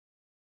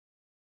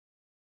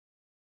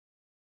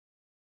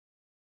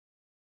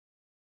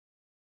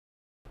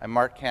I'm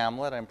Mark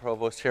Kamlet. I'm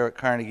Provost here at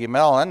Carnegie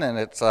Mellon, and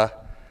it's a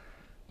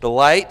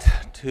delight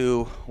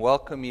to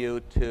welcome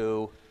you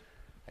to,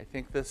 I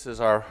think this is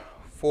our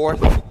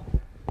fourth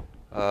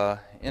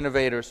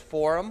Innovators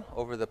Forum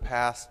over the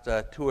past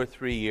 2 or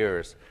 3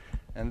 years.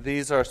 And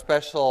these are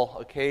special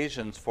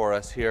occasions for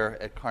us here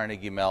at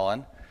Carnegie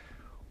Mellon,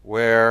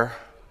 where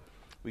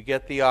we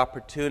get the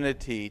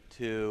opportunity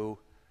to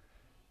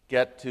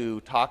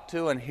talk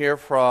to and hear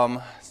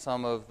from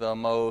some of the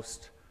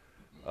most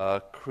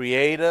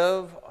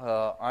creative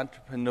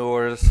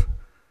entrepreneurs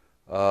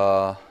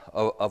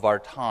of our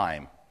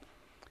time.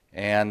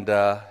 And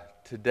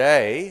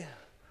today,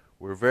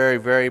 we're very,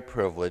 very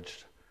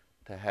privileged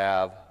to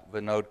have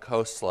Vinod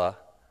Khosla,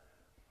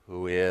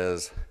 who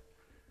is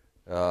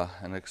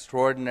an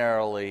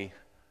extraordinarily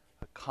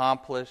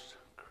accomplished,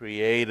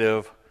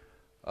 creative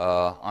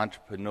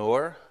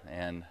entrepreneur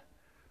and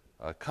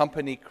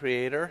company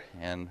creator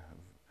and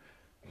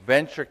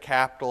venture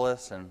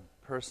capitalist and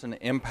person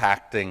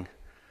impacting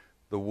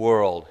the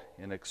world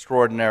in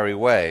extraordinary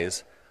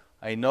ways.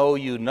 I know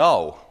you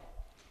know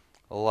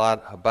a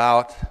lot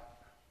about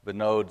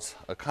Vinod's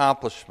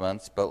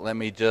accomplishments, but let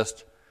me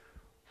just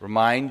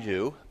remind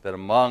you that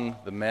among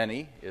the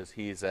many is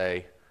he's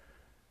an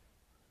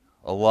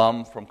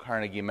alum from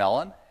Carnegie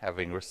Mellon,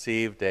 having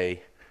received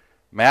a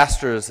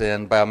master's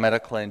in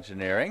biomedical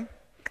engineering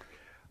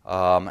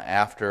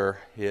after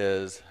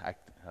his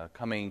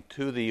coming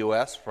to the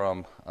U.S.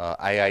 from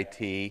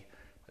IIT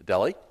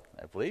Delhi,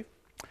 I believe,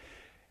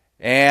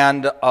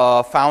 and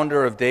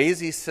founder of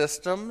Daisy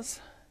Systems,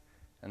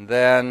 and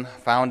then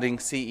founding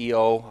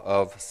CEO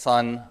of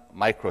Sun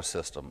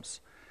Microsystems,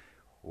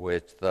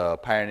 with the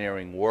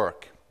pioneering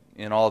work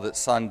in all that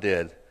Sun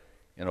did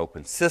in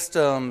open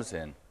systems,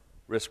 in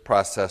RISC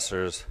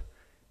processors,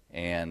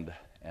 and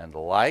the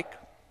like.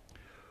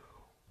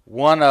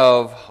 One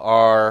of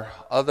our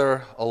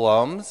other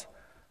alums,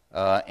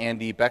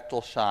 Andy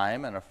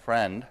Bechtelsheim, and a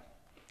friend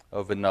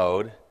of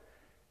Vinod,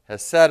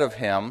 has said of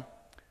him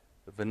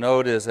that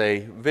Vinod is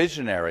a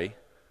visionary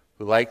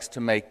who likes to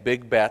make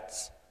big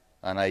bets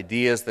on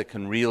ideas that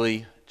can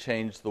really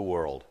change the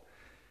world.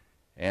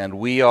 And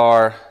we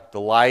are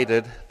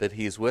delighted that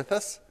he's with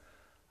us.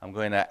 I'm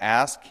going to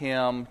ask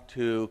him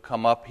to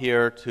come up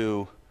here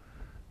to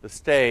the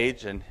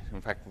stage, and in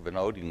fact,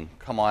 Vinod, you can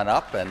come on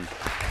up and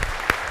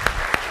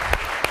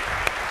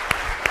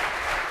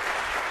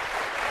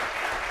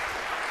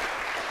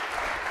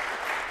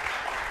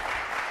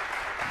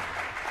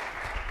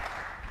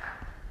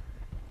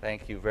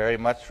thank you very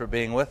much for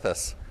being with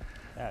us.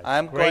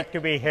 It's great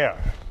to be here.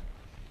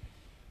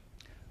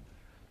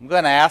 I'm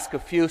going to ask a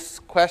few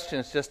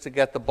questions just to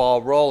get the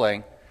ball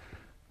rolling,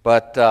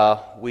 but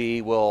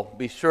we will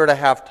be sure to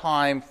have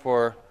time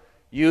for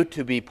you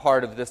to be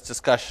part of this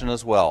discussion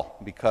as well,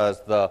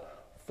 because the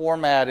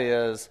format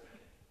is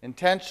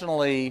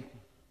intentionally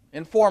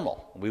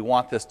informal. We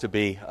want this to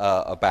be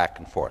a back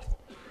and forth.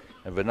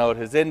 And Vinod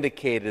has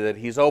indicated that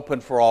he's open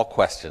for all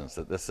questions,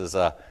 that this is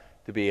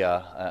to be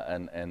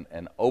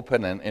an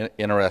open and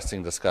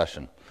interesting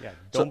discussion. Yeah,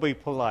 don't be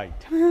polite.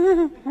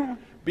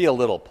 Be a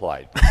little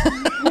polite.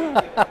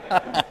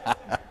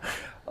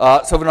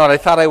 So Vinod, I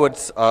thought I would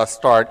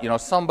start. You know,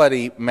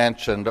 somebody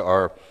mentioned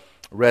or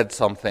read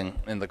something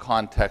in the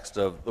context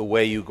of the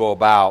way you go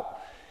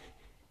about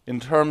in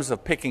terms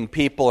of picking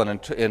people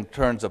and in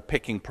terms of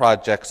picking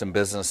projects and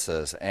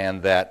businesses,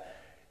 and that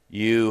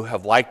you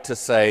have liked to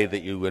say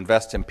that you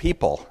invest in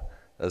people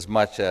as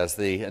much as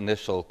the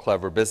initial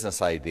clever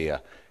business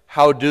idea.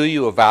 How do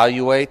you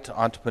evaluate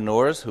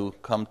entrepreneurs who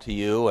come to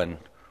you and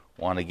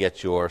want to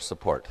get your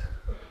support?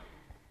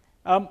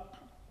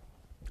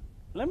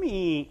 Let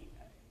me,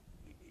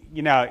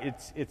 you know,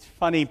 it's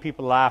funny,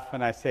 people laugh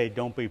when I say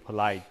don't be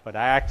polite, but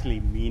I actually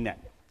mean it.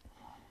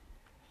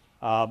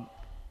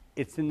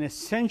 It's an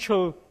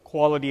essential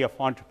quality of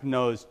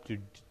entrepreneurs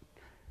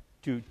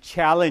to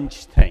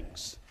challenge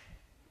things,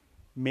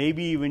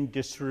 maybe even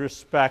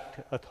disrespect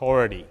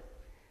authority.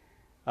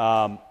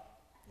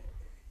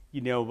 You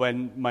know,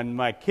 when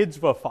my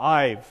kids were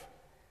 5,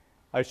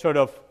 I sort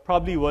of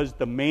probably was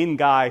the main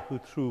guy who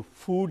threw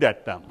food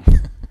at them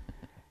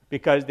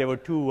because they were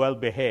too well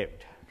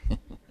behaved.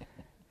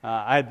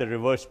 I had the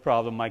reverse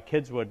problem. My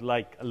kids were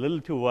like a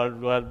little too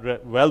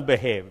well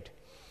behaved.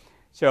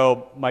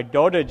 So my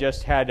daughter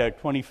just had her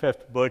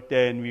 25th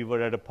birthday, and we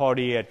were at a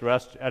party at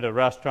a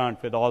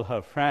restaurant with all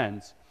her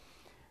friends.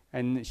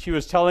 And she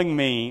was telling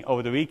me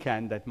over the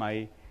weekend that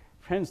my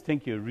friends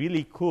think you're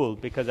really cool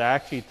because I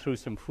actually threw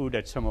some food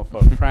at some of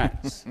her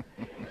friends.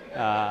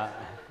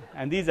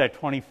 And these are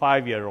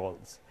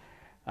 25-year-olds.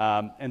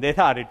 And they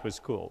thought it was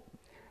cool.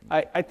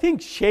 I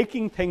think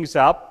shaking things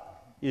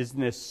up is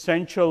an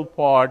essential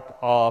part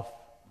of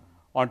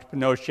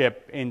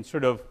entrepreneurship in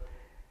sort of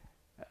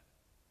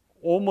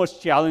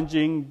almost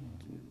challenging,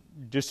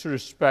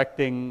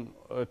 disrespecting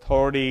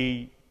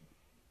authority,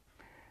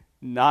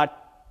 not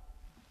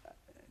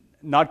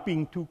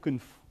being too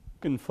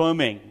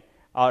confirming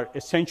are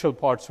essential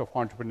parts of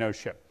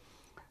entrepreneurship.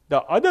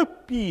 The other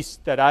piece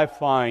that I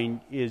find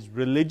is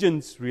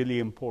religion's really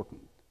important.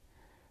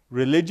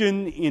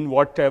 religion in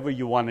whatever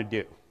you want to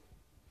do.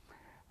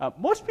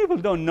 Most people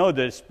don't know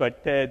this,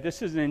 but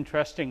this is an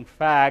interesting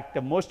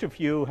fact. Most of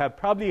you have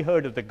probably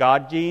heard of the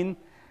God gene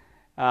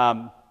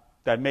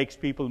that makes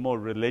people more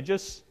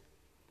religious.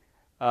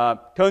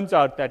 Turns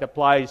out that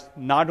applies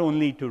not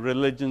only to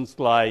religions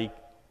like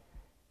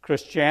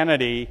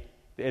Christianity,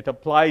 it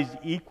applies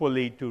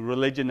equally to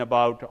religion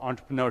about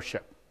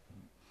entrepreneurship.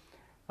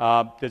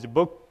 There's a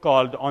book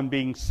called On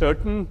Being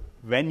Certain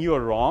When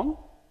You're Wrong.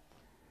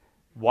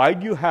 Why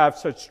do you have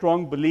such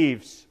strong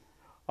beliefs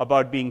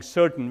about being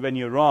certain when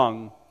you're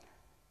wrong?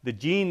 The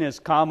gene is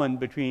common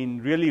between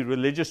really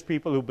religious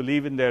people who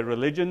believe in their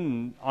religion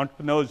and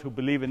entrepreneurs who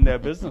believe in their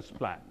business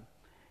plan.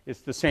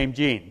 It's the same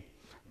gene.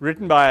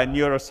 Written by a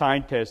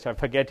neuroscientist, I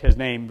forget his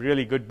name,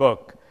 really good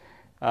book.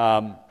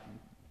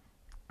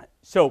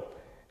 So,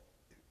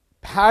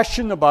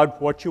 passion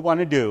about what you want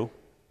to do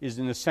is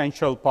an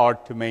essential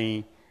part to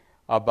me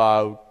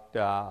about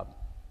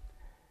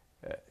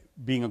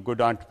being a good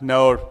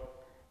entrepreneur,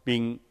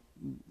 being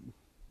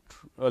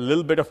a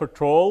little bit of a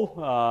troll,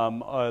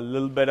 a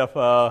little bit of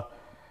a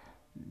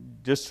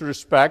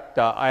disrespect.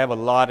 I have a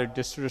lot of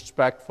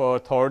disrespect for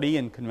authority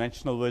and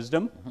conventional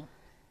wisdom.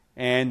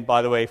 And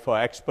by the way, for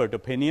expert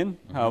opinion,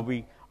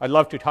 I'd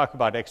love to talk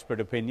about expert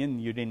opinion.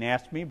 You didn't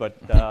ask me, but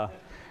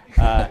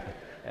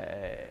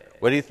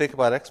what do you think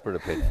about expert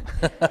opinion?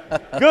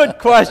 Good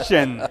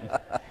question.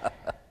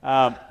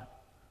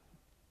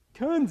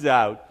 Turns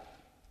out,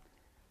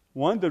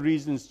 one of the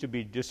reasons to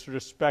be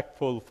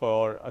disrespectful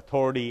for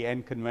authority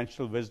and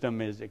conventional wisdom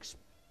is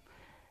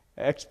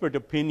expert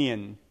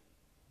opinion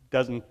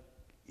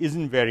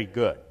isn't very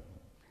good.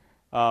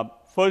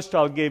 First,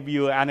 I'll give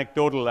you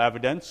anecdotal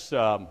evidence.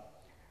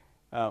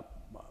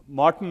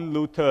 Martin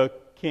Luther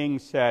King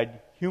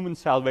said, "Human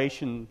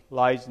salvation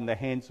lies in the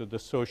hands of the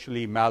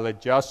socially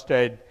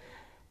maladjusted."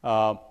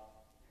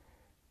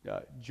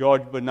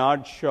 George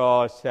Bernard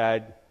Shaw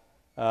said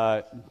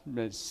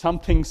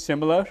something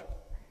similar.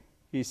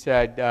 He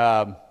said,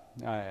 I'm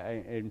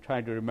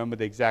trying to remember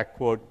the exact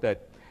quote,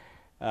 but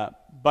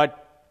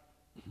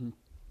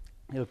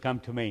it'll come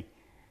to me.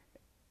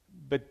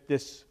 But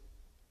this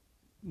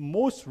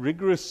most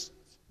rigorous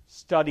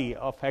study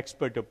of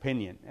expert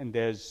opinion, and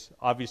there's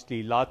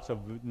obviously lots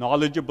of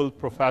knowledgeable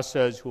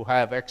professors who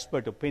have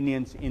expert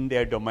opinions in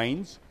their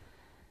domains.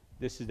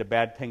 This is a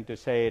bad thing to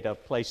say at a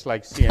place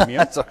like CMU.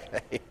 That's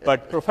okay.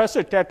 But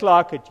Professor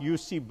Tetlock at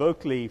UC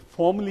Berkeley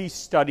formally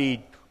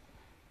studied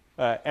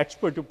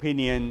expert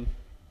opinion,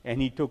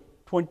 and he took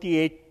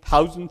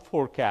 28,000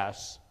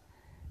 forecasts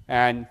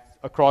and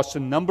across a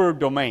number of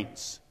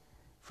domains,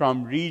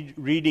 from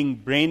reading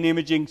brain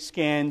imaging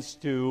scans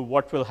to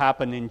what will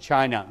happen in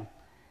China,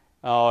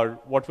 or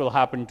what will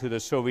happen to the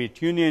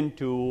Soviet Union,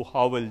 to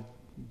how will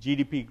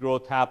GDP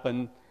growth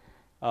happen,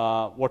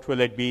 what will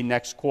it be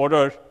next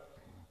quarter.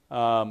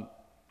 And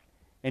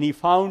he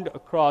found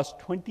across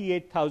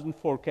 28,000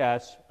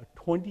 forecasts, a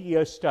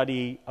 20-year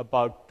study,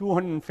 about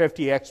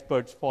 250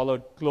 experts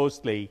followed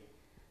closely,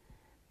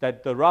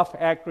 that the rough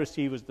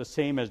accuracy was the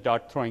same as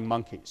dart-throwing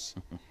monkeys.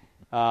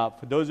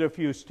 For those of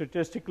you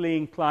statistically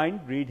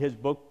inclined, read his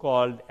book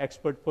called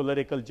Expert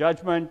Political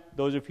Judgment.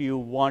 Those of you who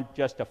want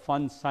just a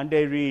fun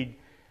Sunday read,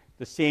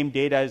 the same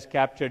data is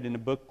captured in a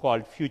book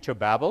called Future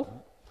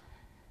Babel.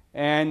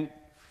 And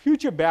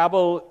Future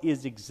Babel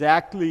is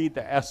exactly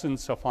the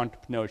essence of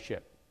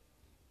entrepreneurship.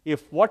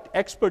 If what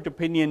expert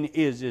opinion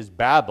is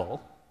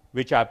Babel,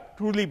 which I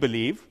truly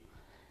believe,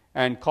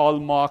 and Karl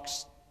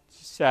Marx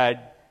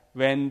said,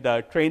 when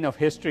the train of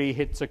history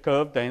hits a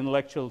curve, the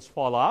intellectuals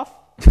fall off.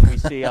 We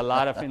see a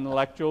lot of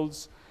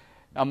intellectuals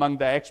among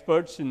the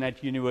experts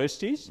at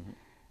universities.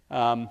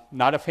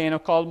 Not a fan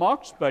of Karl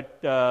Marx,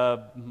 but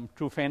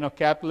true fan of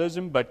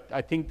capitalism, but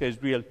I think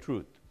there's real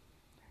truth.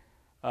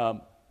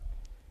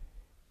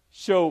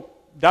 So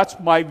that's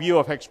my view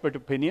of expert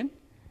opinion.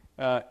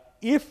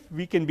 If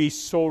we can be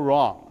so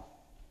wrong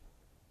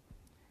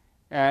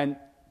and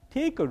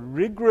take a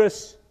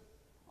rigorous,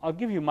 I'll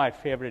give you my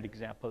favorite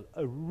example,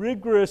 a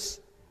rigorous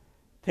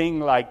thing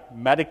like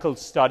medical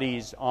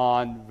studies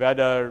on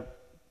whether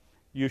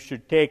you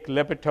should take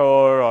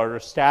Lipitor or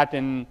a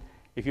statin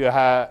if you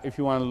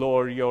want to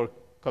lower your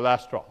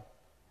cholesterol,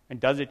 and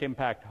does it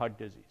impact heart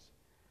disease?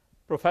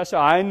 Professor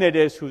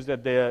Ioannidis, who's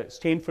at the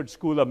Stanford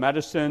School of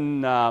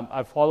Medicine,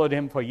 I followed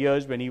him for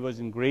years when he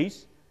was in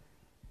Greece,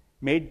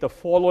 made the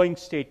following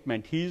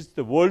statement. He's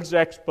the world's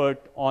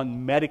expert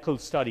on medical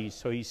studies,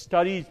 so he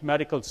studies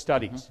medical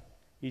studies.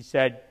 He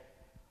said,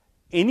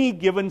 any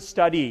given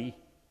study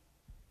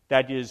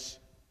that is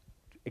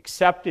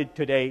accepted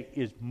today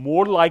is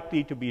more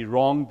likely to be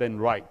wrong than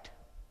right.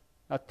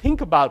 Now think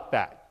about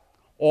that.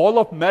 All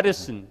of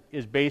medicine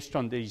is based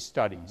on these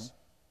studies.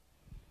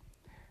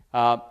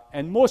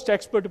 And most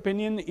expert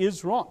opinion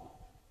is wrong.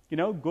 You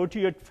know, go to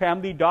your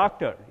family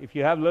doctor. If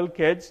you have little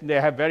kids and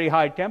they have very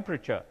high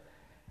temperature,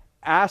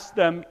 ask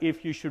them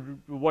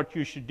what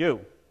you should do.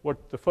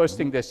 What the first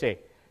thing they say,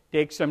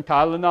 take some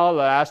Tylenol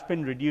or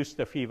aspirin, reduce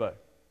the fever.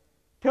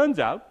 Turns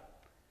out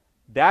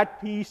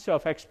that piece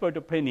of expert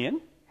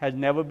opinion has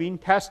never been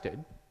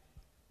tested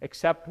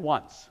except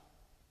once.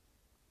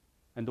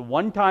 And the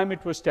one time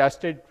it was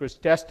tested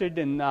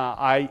in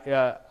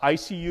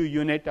ICU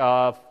unit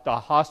of the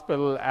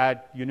hospital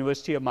at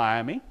University of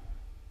Miami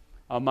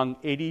among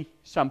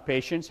 80-some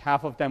patients,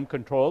 half of them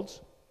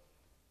controls.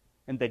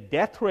 And the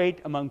death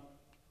rate among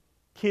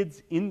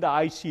kids in the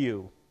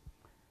ICU,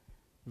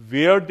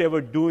 where they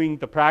were doing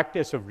the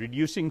practice of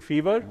reducing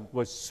fever,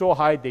 was so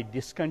high they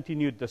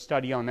discontinued the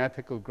study on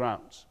ethical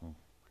grounds.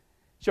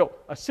 So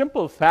a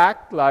simple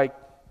fact like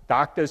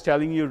doctors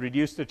telling you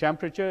reduce the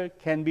temperature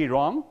can be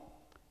wrong.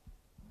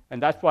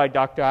 And that's why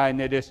Dr.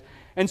 Ioannidis.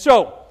 And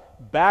so,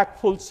 back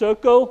full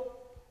circle,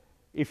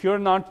 if you're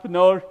an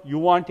entrepreneur, you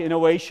want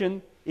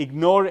innovation,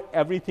 ignore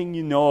everything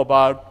you know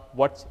about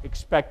what's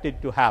expected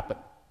to happen.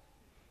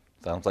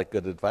 Sounds like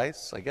good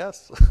advice, I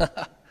guess.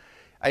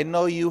 I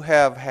know you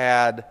have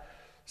had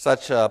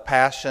such a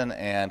passion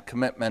and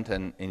commitment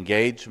and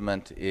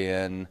engagement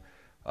in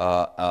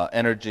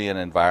energy and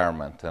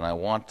environment, and I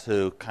want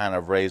to kind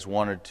of raise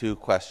one or two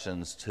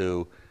questions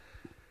to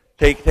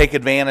take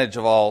advantage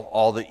of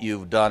all that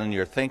you've done and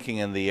your thinking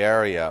in the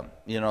area.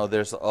 You know,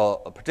 there's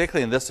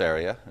particularly in this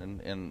area,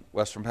 in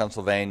western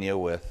Pennsylvania,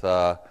 with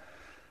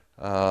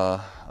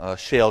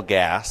shale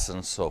gas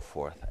and so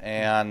forth,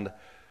 and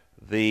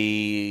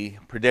the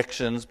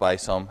predictions by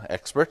some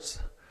experts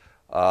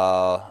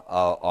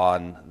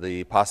on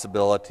the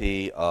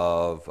possibility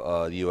of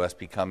the U.S.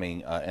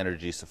 becoming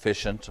energy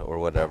sufficient or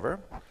whatever.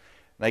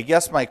 And I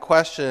guess my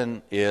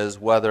question is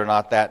whether or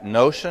not that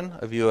notion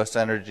of U.S.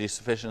 energy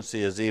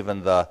sufficiency is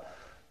even the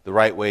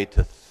right way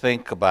to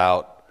think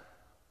about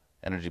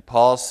energy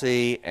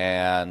policy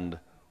and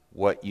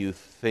what you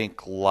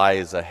think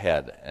lies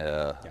ahead.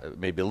 It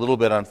may be a little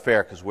bit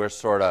unfair because we're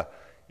sort of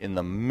in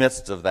the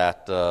midst of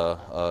that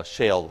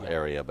shale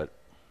area. But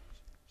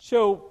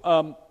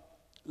so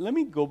let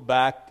me go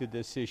back to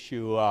this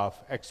issue of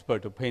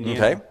expert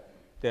opinion. Okay.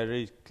 There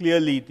is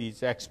clearly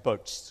these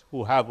experts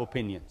who have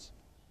opinions.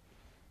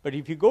 But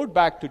if you go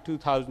back to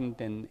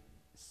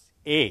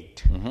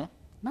 2008,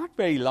 not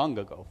very long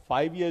ago,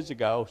 5 years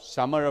ago,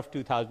 summer of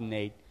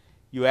 2008,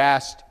 you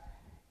asked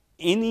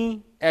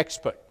any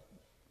expert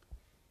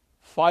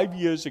 5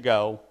 years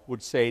ago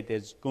would say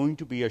there's going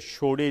to be a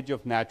shortage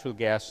of natural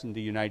gas in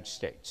the United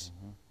States.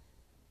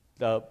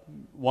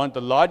 One of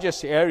the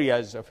largest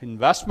areas of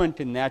investment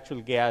in natural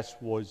gas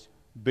was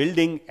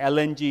building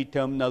LNG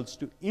terminals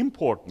to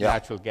import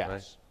natural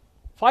gas.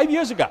 Right. 5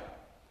 years ago.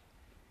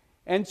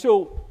 And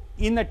so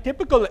in a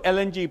typical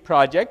LNG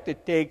project,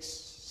 it takes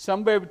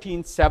somewhere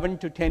between 7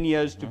 to 10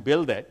 years to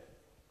build it.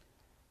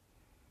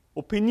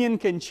 Opinion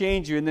can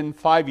change within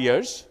 5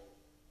 years.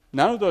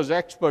 None of those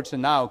experts are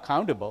now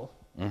accountable.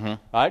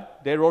 Right?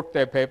 They wrote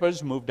their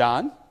papers, moved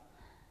on.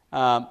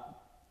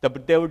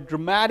 But they were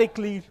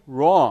dramatically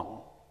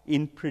wrong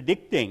in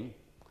predicting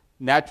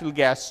natural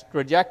gas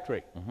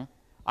trajectory.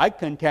 I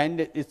contend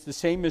that it's the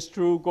same is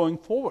true going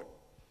forward.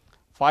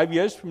 5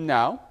 years from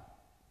now,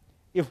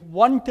 if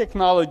one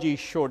technology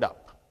showed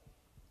up,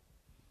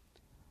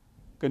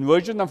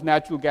 conversion of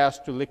natural gas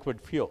to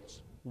liquid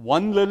fuels,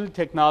 one little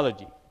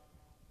technology,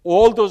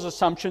 all those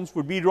assumptions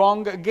would be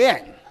wrong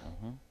again,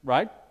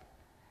 right?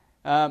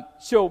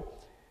 So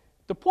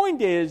the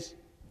point is,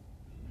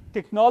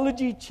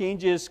 technology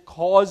changes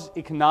cause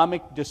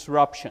economic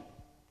disruption.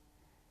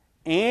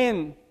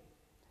 And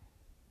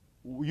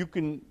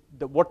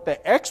what the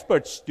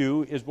experts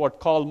do is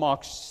what Karl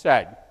Marx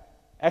said,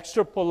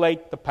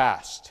 extrapolate the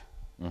past.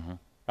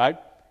 Right?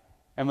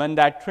 And when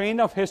that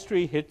train of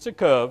history hits a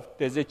curve,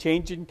 there's a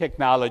change in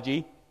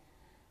technology,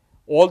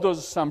 all those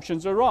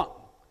assumptions are wrong.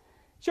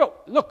 So,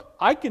 look,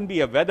 I can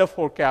be a weather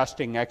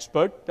forecasting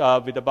expert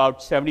with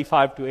about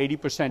 75 to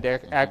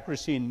 80%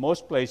 accuracy in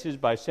most places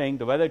by saying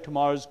the weather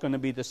tomorrow is going to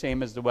be the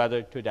same as the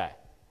weather today.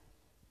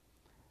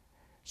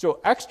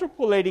 So,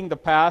 extrapolating the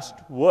past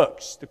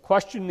works. The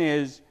question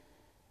is,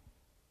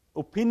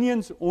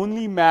 opinions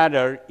only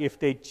matter if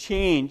they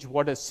change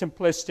what a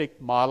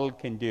simplistic model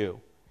can do.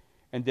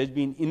 And there's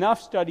been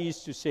enough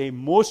studies to say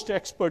most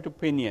expert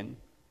opinion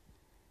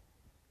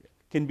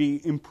can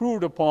be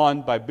improved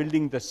upon by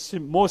building the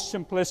most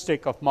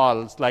simplistic of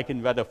models, like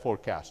in weather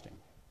forecasting.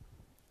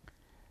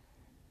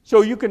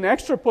 So you can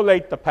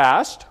extrapolate the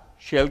past.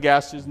 Shale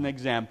gas is an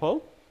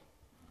example.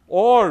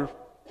 Or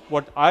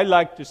what I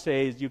like to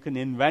say is you can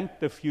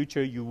invent the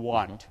future you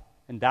want.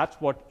 And that's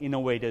what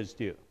innovators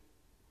do.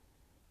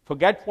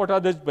 Forget what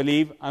others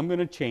believe. I'm going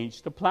to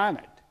change the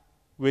planet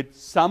with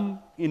some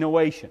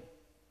innovation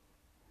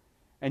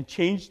and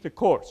change the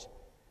course.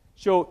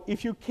 So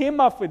if you came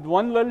up with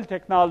one little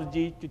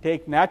technology to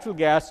take natural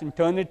gas and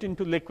turn it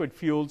into liquid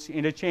fuels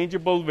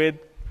interchangeable with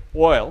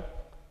oil,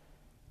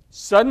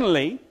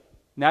 suddenly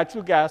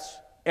natural gas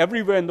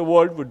everywhere in the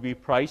world would be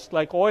priced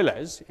like oil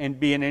is and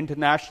be an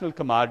international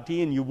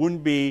commodity, and you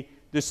wouldn't be,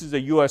 this is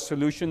a US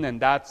solution and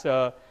that's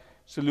a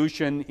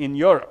solution in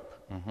Europe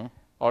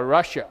or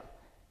Russia.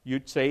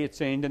 You'd say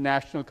it's an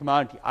international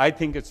commodity. I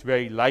think it's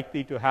very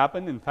likely to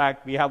happen. In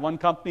fact, we have one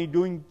company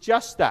doing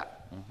just that.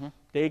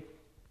 Take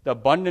the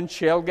abundant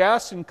shale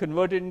gas and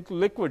convert it into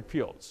liquid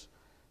fuels.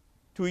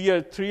 3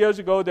 years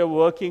ago, they were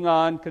working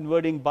on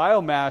converting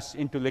biomass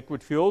into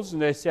liquid fuels,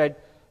 and they said,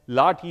 a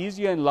lot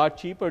easier and a lot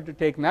cheaper to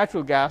take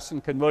natural gas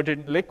and convert it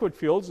into liquid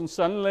fuels, and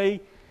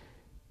suddenly,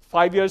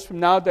 5 years from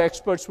now, the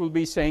experts will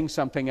be saying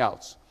something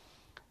else.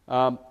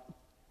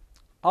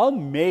 I'll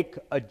make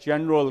a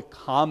general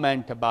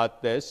comment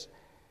about this.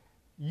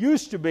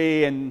 Used to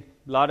be, and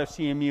a lot of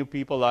CMU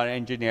people are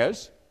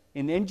engineers.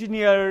 In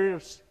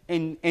engineering,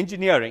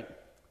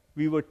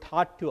 we were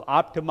taught to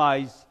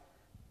optimize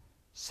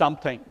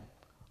something.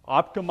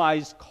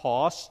 Optimize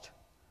cost,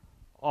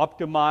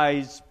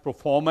 optimize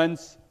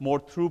performance, more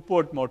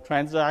throughput, more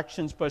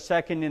transactions per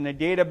second in a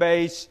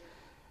database,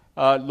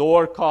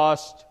 lower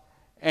cost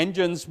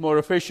engines, more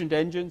efficient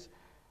engines.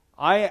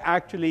 I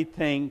actually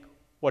think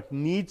what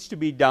needs to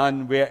be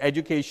done, where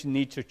education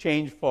needs to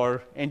change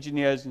for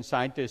engineers and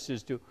scientists,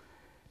 is to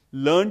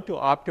learn to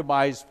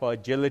optimize for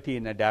agility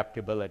and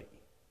adaptability.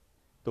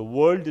 The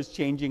world is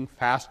changing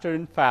faster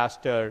and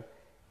faster.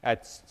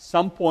 At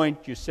some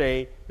point, you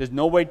say, there's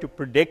no way to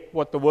predict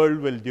what the world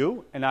will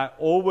do, and I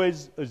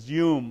always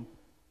assume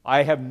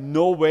I have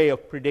no way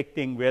of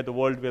predicting where the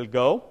world will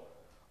go.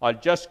 I'm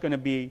just going to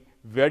be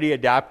very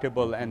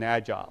adaptable and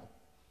agile.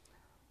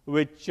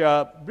 Which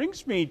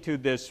brings me to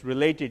this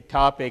related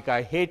topic.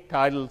 I hate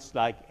titles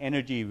like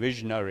energy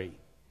visionary.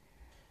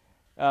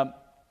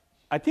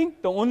 I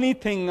think the only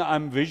thing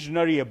I'm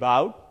visionary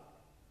about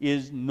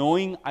is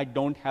knowing I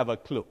don't have a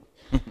clue.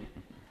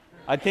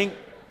 I think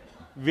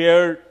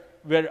where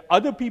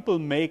other people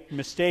make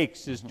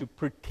mistakes is to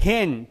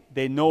pretend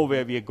they know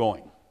where we are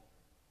going.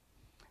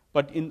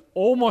 But in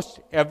almost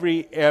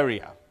every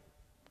area,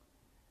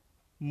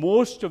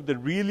 most of the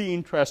really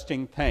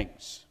interesting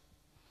things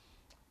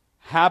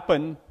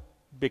happen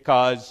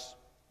because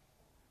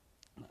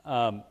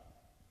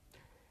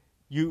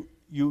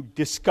you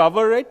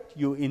discover it,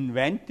 you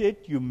invent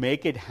it, you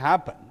make it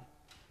happen,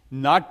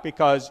 not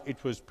because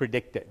it was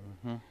predicted.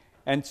 Mm-hmm.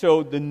 And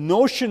so the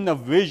notion of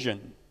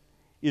vision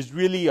is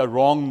really a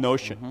wrong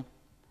notion. Mm-hmm.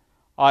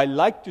 I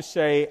like to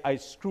say I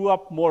screw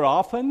up more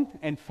often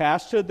and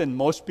faster than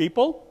most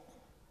people.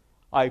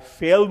 I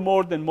fail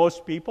more than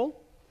most people.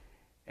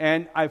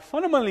 And I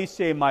fundamentally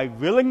say my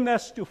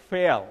willingness to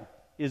fail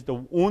is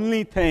the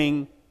only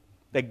thing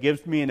that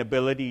gives me an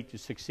ability to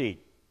succeed.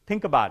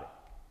 Think about it.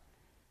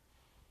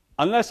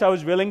 Unless I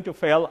was willing to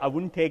fail, I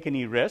wouldn't take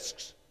any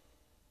risks.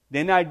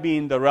 Then I'd be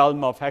in the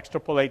realm of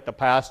extrapolate the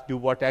past, do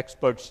what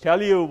experts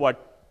tell you,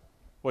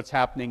 what's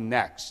happening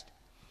next.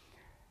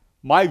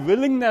 My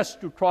willingness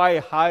to try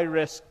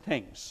high-risk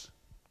things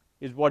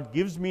is what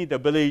gives me the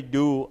ability to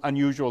do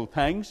unusual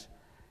things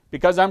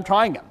because I'm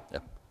trying them.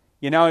 Yep.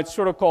 You know, it's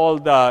sort of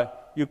called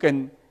you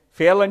can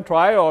fail and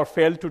try or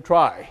fail to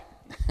try,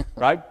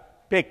 right?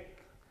 Pick.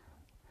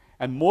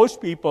 And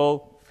most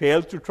people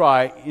fail to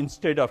try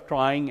instead of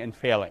trying and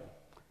failing.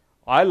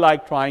 I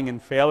like trying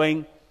and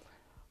failing.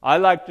 I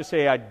like to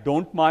say I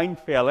don't mind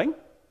failing.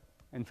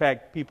 In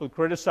fact, people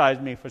criticize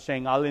me for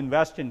saying I'll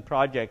invest in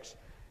projects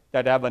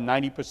that have a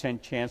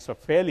 90% chance of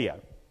failure.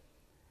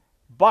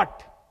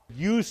 But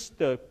use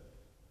the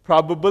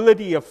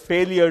probability of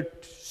failure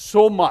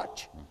so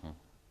much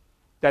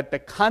that the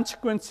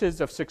consequences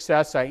of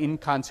success are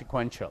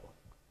inconsequential.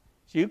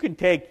 So you can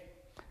take,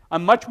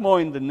 I'm much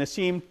more in the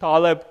Nassim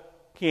Taleb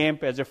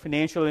camp as a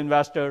financial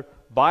investor,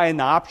 buy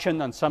an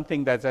option on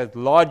something that has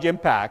large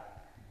impact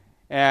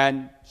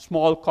and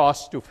small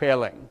cost to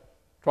failing.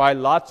 Try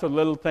lots of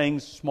little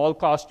things, small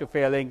cost to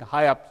failing,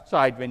 high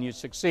upside when you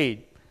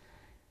succeed.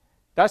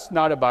 That's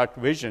not about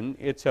vision.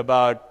 It's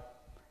about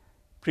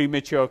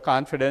premature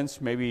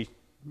confidence, maybe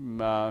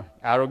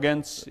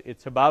arrogance.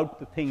 It's about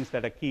the things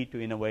that are key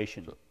to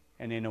innovation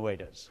and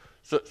innovators.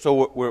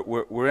 So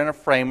we're in a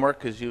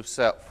framework, as you've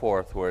set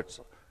forth, where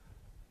it's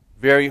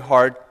very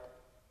hard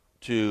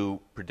to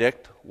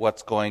predict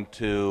what's going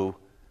to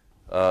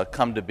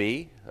come to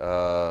be.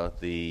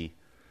 The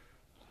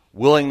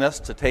willingness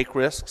to take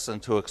risks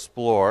and to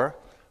explore.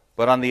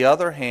 But on the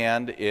other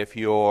hand, if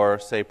you're,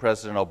 say,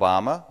 President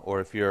Obama,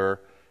 or if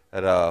you're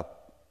at a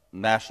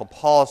national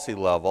policy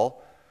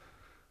level,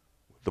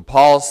 the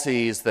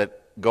policies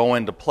that go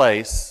into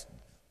place,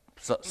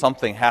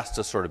 something has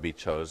to sort of be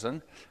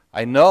chosen.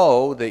 I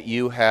know that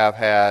you have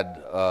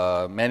had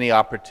many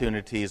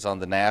opportunities on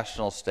the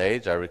national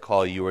stage. I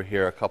recall you were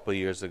here a couple of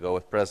years ago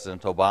with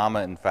President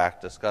Obama, in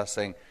fact,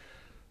 discussing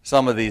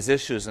some of these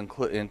issues,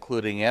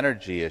 including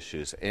energy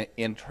issues.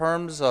 In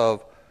terms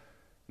of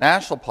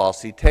national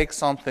policy, take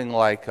something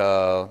like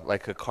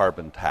a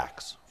carbon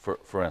tax,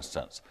 for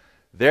instance.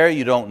 There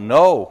you don't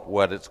know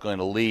what it's going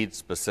to lead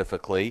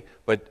specifically,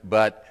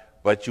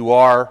 but you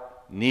are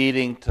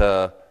needing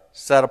to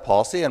set a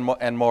policy,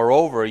 and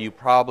moreover, you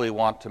probably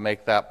want to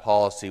make that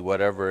policy,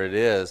 whatever it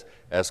is,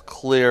 as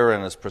clear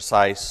and as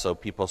precise so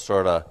people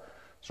sort of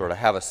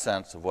have a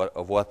sense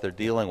of what they're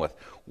dealing with.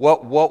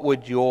 What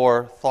would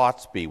your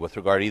thoughts be with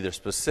regard either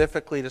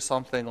specifically to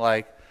something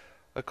like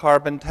a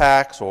carbon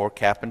tax or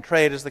cap and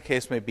trade, as the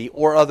case may be,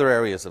 or other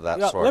areas of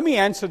that sort? Let me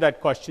answer that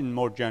question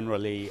more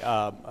generally.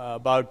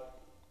 About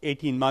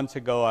 18 months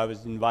ago, I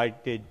was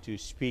invited to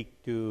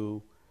speak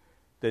to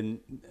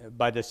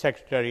by the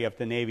Secretary of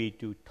the Navy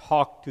to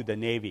talk to the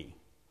Navy.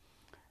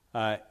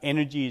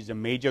 Energy is a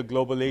major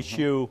global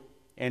issue.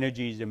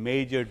 Energy is a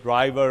major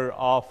driver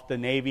of the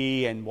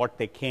Navy and what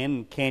they can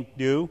and can't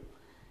do.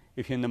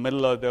 If you're in the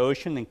middle of the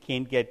ocean and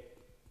can't get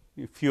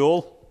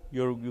fuel,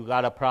 you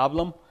got a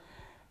problem.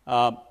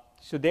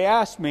 So they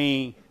asked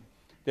me,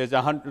 there's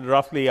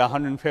roughly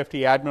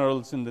 150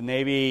 admirals in the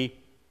Navy.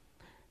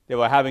 They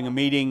were having a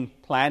meeting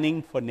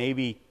planning for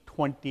Navy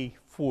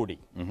 2040.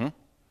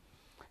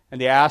 And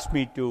they asked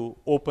me to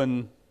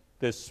open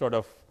this sort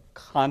of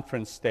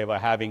conference they were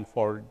having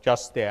for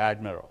just their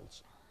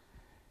admirals.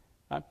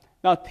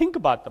 Now think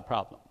about the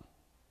problem.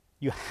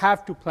 You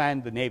have to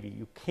plan the Navy.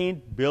 You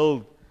can't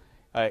build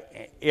an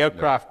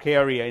aircraft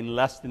carrier in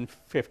less than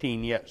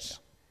 15 years.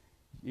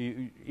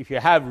 If you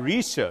have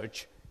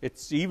research,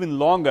 it's even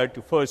longer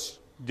to first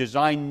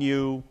design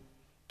new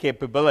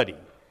capability,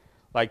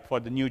 like for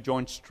the new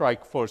Joint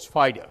Strike Force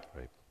fighter.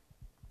 Right.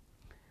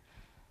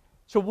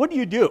 So what do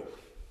you do?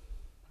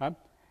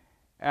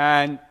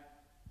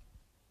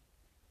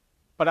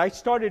 But I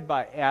started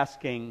by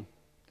asking,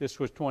 this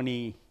was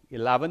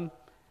 2011,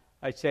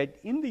 I said,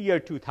 in the year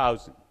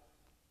 2000,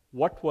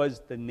 what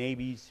was the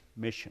Navy's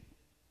mission?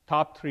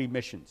 Top 3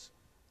 missions.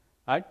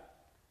 Right?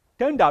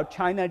 Turned out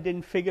China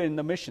didn't figure in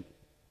the mission.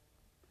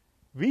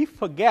 We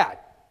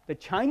forget that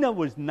China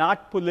was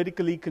not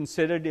politically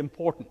considered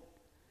important.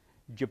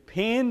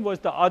 Japan was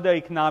the other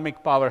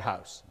economic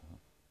powerhouse.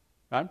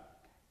 Right?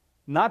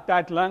 Not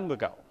that long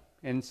ago.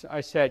 And so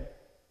I said,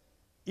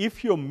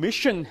 if your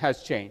mission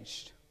has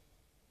changed,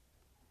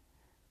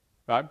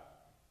 right?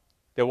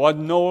 There was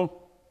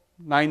no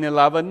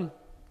 9/11,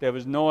 there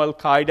was no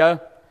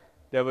Al-Qaeda,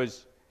 there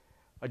was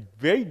a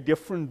very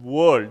different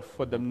world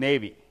for the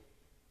Navy.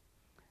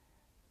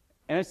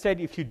 And I said,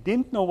 if you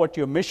didn't know what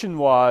your mission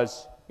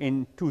was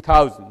in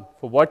 2000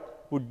 for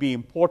what would be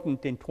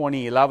important in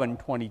 2011,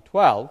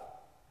 2012,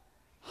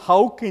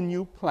 how can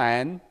you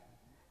plan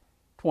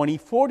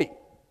 2040?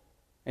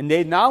 And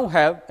they now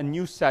have a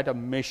new set of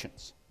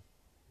missions.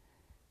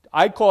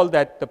 I call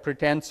that the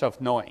pretense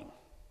of knowing.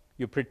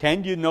 You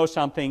pretend you know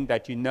something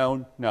that you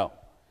don't know.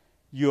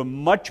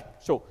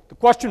 So the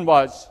question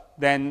was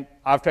then,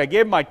 after I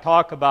gave my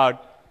talk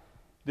about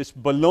this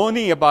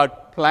baloney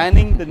about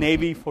planning the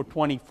Navy for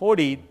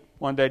 2040,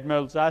 one of the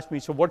admirals asked me,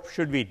 so what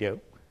should we do?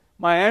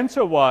 My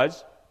answer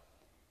was,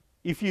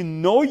 if you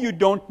know you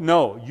don't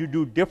know, you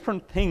do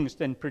different things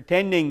than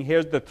pretending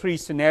here's the 3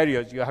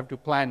 scenarios you have to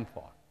plan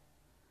for.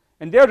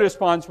 And their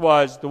response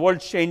was, the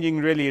world's changing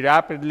really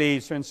rapidly,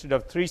 so instead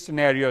of 3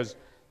 scenarios,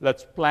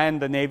 let's plan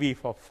the Navy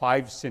for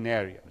 5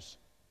 scenarios.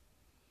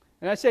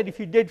 And I said, if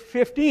you did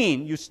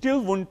 15, you still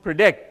wouldn't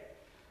predict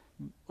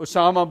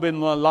Osama bin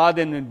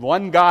Laden and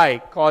one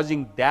guy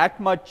causing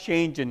that much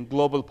change in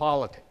global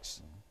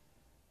politics.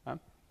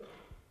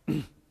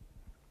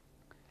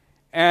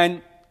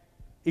 And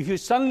if you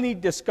suddenly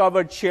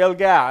discovered shale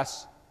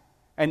gas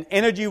and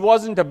energy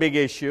wasn't a big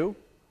issue,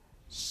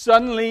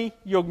 suddenly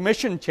your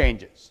mission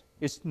changes.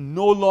 It's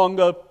no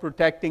longer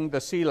protecting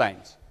the sea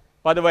lanes.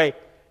 By the way,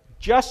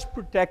 just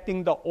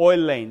protecting the oil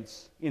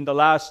lanes in the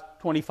last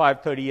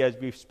 25, 30 years,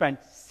 we've spent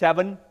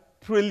 $7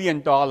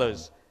 trillion,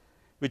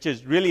 which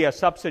is really a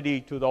subsidy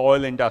to the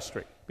oil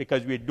industry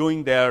because we're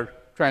doing their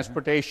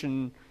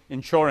transportation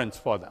insurance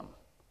for them.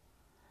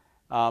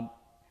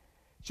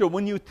 So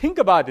when you think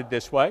about it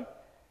this way,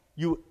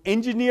 you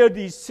engineer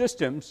these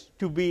systems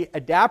to be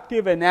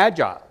adaptive and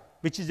agile,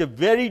 which is a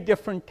very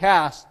different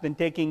task than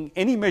taking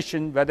any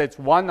mission, whether it's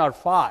 1 or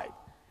 5,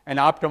 and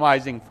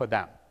optimizing for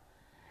them.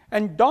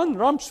 And Don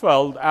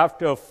Rumsfeld,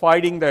 after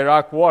fighting the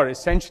Iraq War,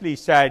 essentially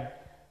said,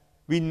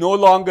 we no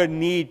longer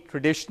need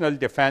traditional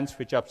defense,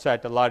 which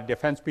upset a lot of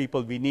defense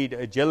people. We need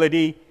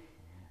agility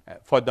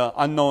for the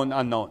unknown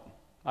unknown.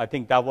 I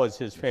think that was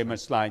his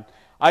famous line.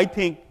 I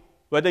think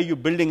whether you're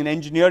building an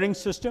engineering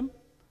system,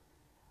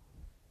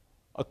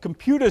 a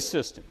computer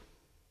system.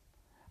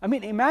 I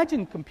mean,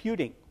 imagine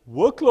computing.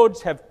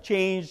 Workloads have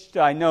changed.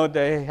 I know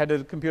the head of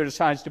the computer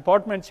science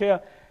departments here.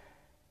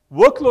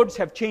 Workloads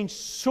have changed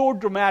so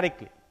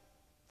dramatically.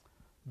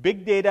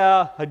 Big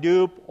data,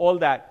 Hadoop, all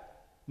that.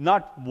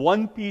 Not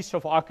one piece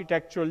of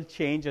architectural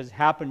change has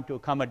happened to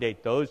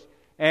accommodate those.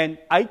 And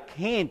I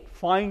can't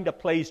find a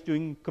place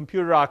doing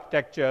computer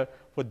architecture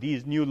for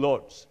these new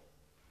loads.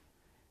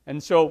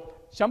 And so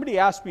somebody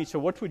asked me, so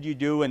what would you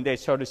do? And they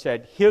sort of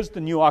said, here's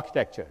the new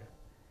architecture.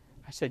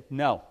 I said,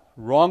 no,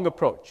 wrong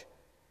approach.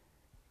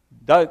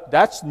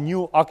 That's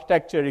new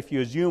architecture if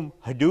you assume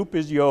Hadoop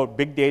is your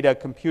big data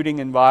computing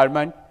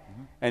environment,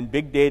 and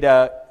big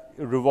data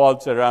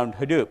revolves around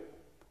Hadoop.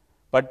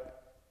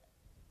 But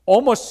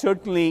almost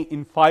certainly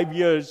in 5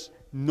 years,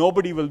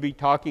 nobody will be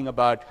talking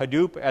about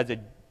Hadoop as a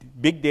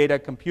big data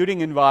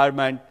computing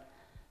environment.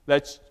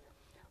 Let's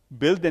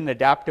build an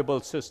adaptable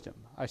system.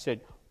 I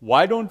said,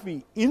 why don't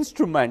we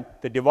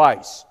instrument the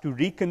device to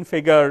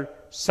reconfigure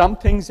some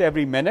things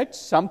every minute,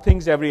 some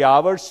things every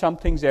hour, some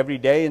things every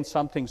day, and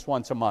some things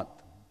once a month?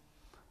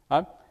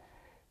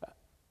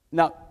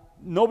 Now,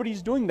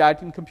 nobody's doing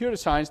that in computer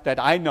science that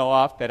I know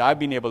of, that I've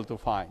been able to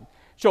find.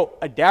 So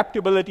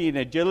adaptability and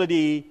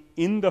agility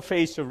in the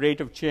face of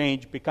rate of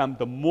change become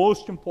the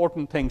most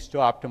important things to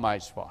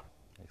optimize for.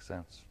 Makes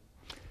sense.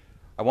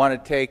 I want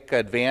to take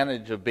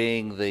advantage of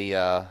being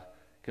the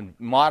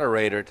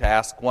moderator to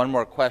ask one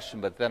more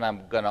question, but then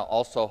I'm going to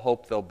also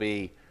hope there'll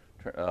be,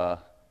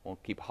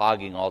 won't keep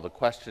hogging all the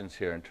questions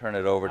here and turn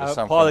it over to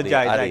some from the audience.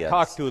 I apologize, I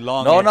talked too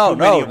long. No,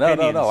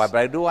 but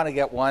I do want to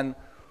get one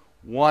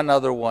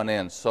other one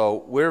in.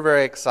 So we're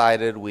very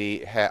excited.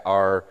 We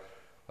are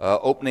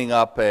opening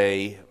up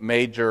a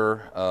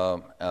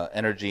major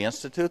energy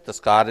institute, the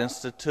Scott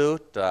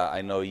Institute.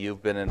 I know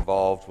you've been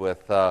involved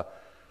with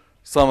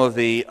some of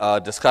the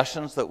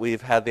discussions that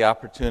we've had the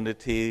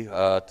opportunity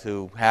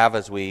to have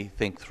as we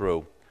think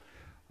through.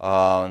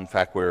 In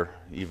fact, we're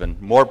even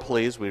more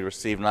pleased. We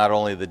received not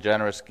only the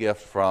generous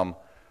gift from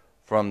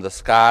the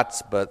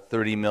Scotts, but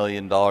 $30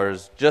 million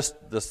just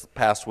this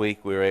past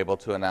week we were able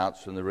to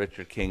announce from the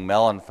Richard King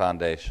Mellon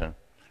Foundation.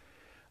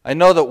 I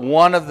know that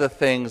one of the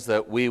things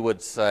that we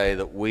would say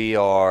that we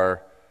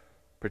are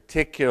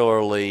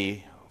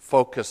particularly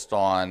focused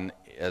on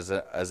as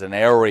an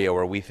area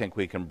where we think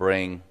we can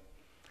bring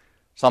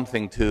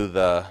something to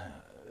the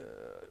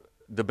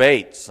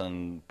debates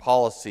and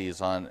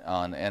policies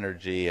on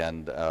energy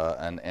and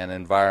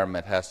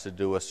environment has to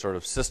do with sort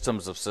of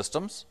systems of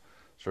systems,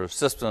 sort of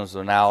systems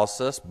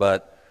analysis,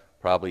 but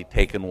probably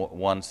taken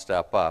one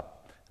step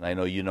up. And I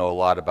know you know a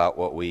lot about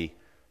what we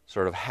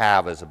sort of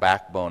have as a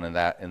backbone in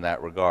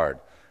that regard.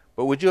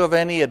 But would you have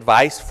any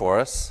advice for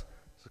us?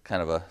 It's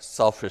kind of a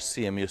selfish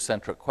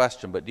CMU-centric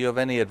question, but do you have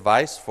any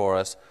advice for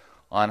us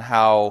on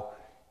how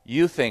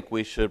you think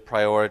we should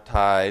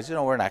prioritize,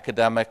 we're an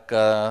academic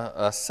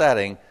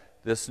setting,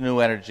 this new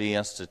energy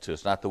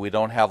institutes? Not that we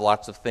don't have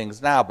lots of things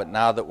now, but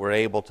now that we're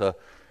able to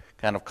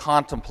kind of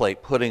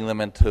contemplate putting them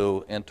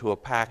into a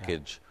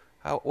package,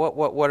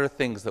 what are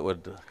things that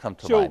would come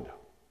to mind?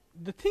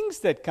 The things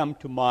that come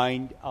to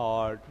mind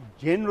are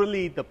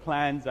generally the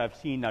plans I've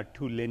seen are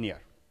too linear.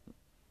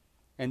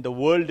 And the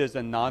world is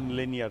a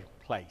non-linear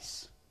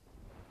place.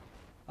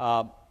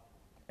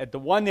 At the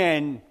one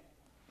end,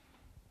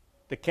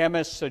 the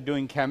chemists are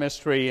doing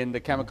chemistry, and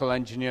the chemical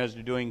engineers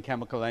are doing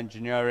chemical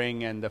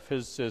engineering, and the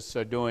physicists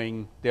are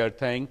doing their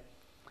thing.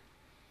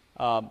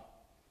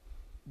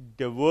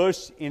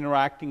 Diverse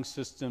interacting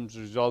systems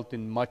result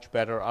in much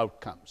better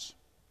outcomes.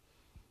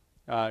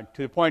 To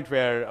the point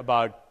where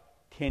about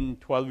 10,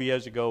 12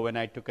 years ago, when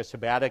I took a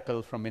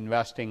sabbatical from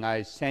investing,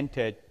 I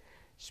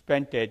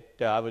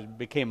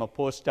became a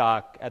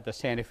postdoc at the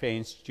Santa Fe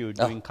Institute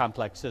doing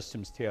complex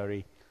systems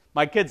theory.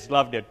 My kids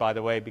loved it, by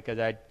the way, because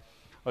I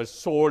was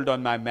sold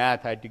on my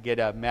math. I had to get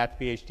a math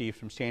PhD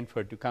from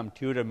Stanford to come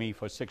tutor me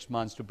for 6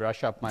 months to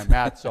brush up my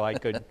math so I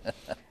could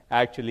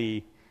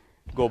actually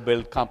go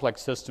build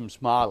complex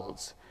systems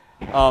models.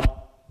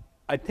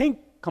 I think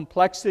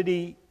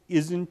complexity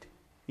isn't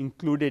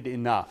included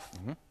enough.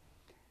 Mm-hmm.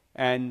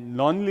 And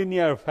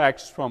nonlinear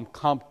effects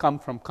come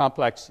from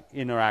complex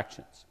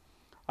interactions.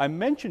 I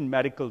mentioned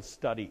medical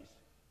studies.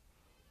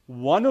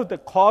 One of the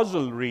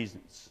causal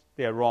reasons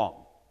they're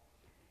wrong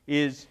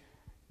is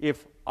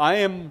if I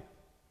am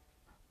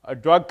a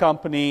drug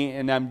company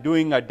and I'm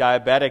doing a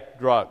diabetic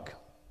drug,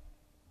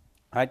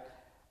 right?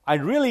 I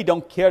really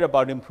don't care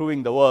about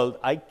improving the world.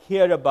 I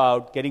care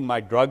about getting my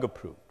drug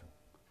approved.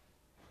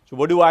 So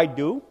what do?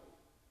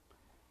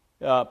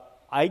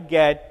 I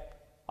get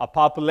a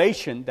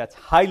population that's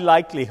high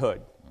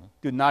likelihood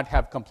to not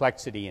have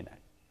complexity in it.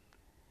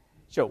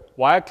 So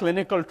why are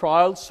clinical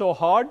trials so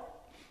hard?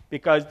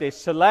 Because they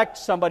select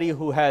somebody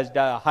who has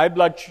high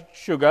blood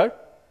sugar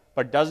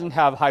but doesn't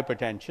have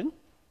hypertension.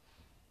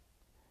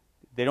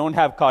 They don't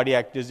have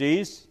cardiac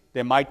disease.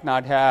 They might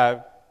not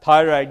have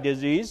thyroid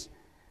disease.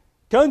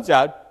 Turns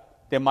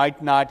out they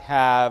might not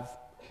have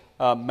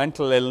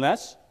mental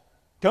illness.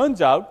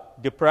 Turns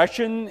out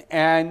depression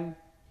and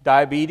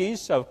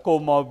diabetes are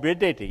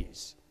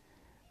comorbidities.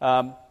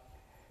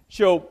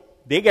 So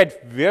they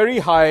get very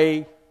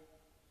high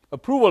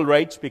approval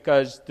rates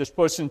because this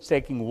person's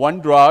taking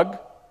one drug,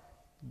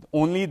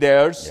 only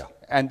theirs,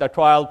 and the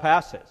trial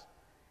passes.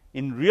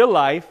 In real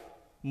life,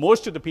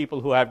 most of the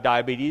people who have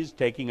diabetes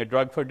taking a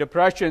drug for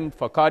depression,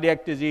 for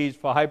cardiac disease,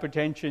 for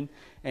hypertension,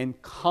 and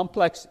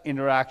complex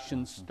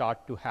interactions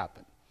start to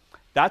happen.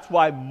 That's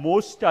why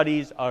most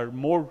studies are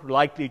more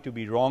likely to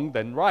be wrong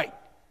than right,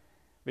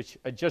 which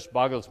just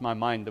boggles my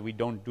mind that we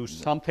don't do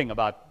something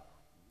about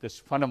this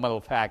fundamental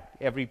fact.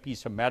 Every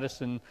piece of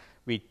medicine,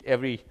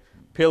 every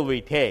pill we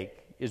take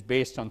is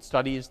based on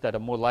studies that are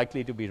more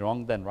likely to be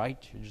wrong than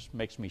right. It just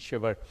makes me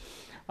shiver.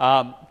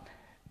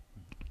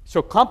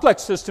 So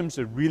complex systems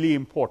are really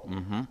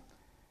important.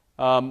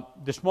 Mm-hmm.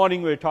 This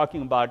morning we were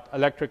talking about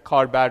electric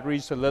car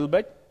batteries a little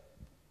bit.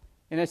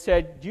 And I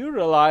said, do you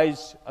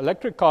realize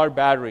electric car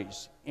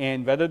batteries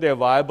and whether they're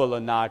viable or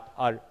not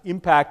are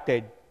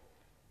impacted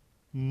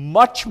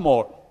much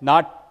more,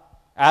 not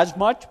as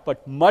much,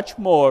 but much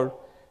more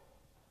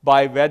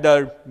by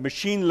whether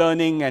machine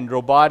learning and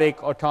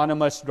robotic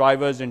autonomous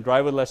drivers and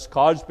driverless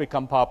cars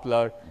become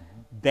popular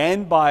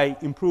than by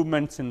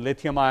improvements in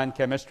lithium-ion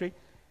chemistry?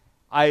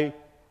 I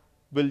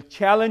will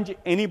challenge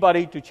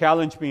anybody to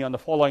challenge me on the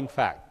following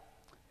fact.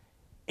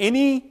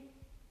 Any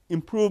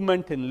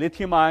improvement in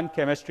lithium-ion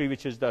chemistry,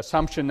 which is the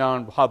assumption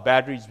on how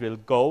batteries will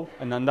go,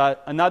 and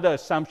another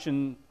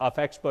assumption of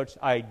experts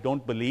I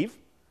don't believe,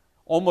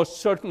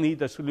 almost certainly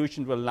the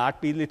solution will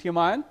not be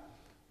lithium-ion,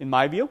 in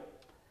my view.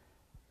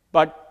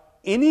 But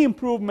any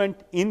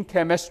improvement in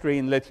chemistry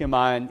in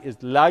lithium-ion is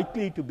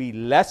likely to be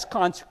less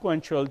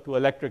consequential to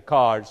electric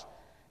cars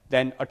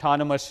than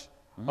autonomous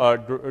or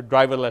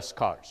driverless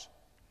cars.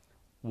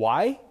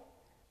 Why?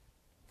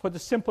 For the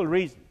simple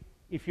reason.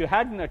 If you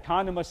had an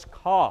autonomous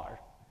car,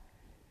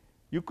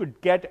 you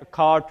could get a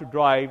car to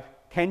drive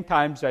 10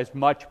 times as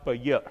much per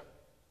year.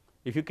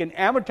 If you can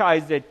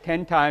amortize it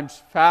 10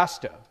 times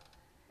faster,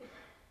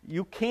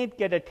 you can't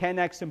get a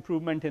 10x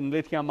improvement in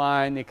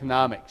lithium-ion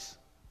economics.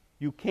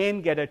 You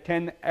can get a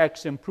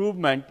 10x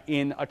improvement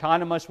in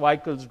autonomous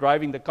vehicles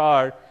driving the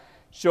car,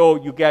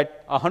 so you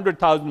get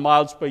 100,000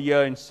 miles per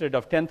year instead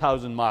of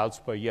 10,000 miles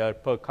per year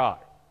per car.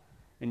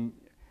 And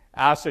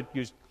asset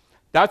use,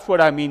 that's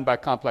what I mean by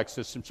complex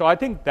systems. So I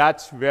think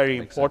that's very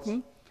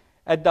important.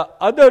 At the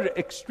other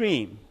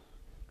extreme,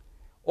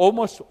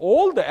 almost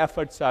all the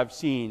efforts I've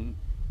seen,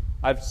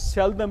 I've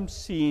seldom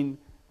seen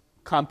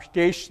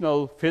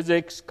computational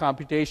physics,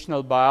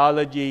 computational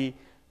biology,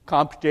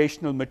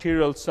 computational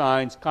material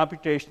science,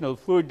 computational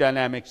fluid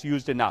dynamics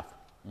used enough.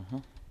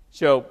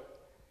 So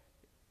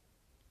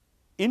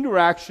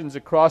interactions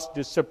across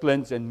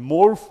disciplines and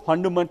more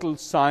fundamental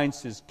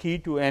science is key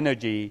to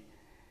energy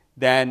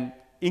than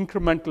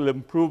incremental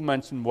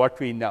improvements in what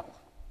we know.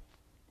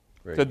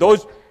 So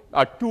those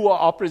are two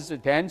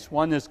opposite ends.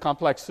 One is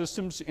complex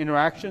systems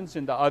interactions,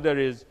 and the other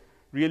is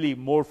really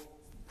more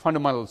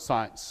fundamental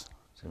science.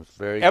 Seems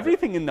very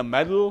Everything in the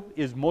middle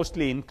is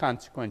mostly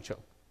inconsequential.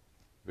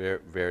 Very,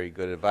 very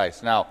good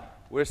advice. Now,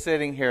 we're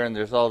sitting here and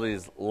there's all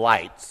these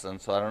lights,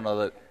 and so I don't know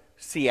that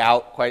see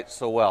out quite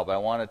so well, but I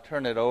want to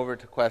turn it over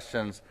to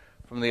questions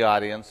from the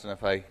audience, and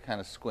if I kind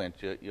of squint,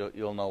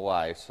 you'll know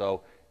why.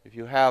 So if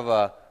you have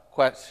a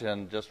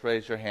question, just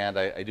raise your hand.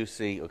 I do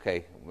see,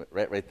 okay,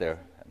 right there.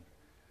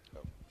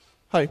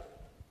 Hi.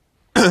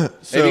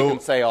 Maybe you can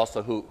say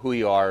also who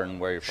you are and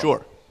where you're from.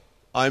 Sure.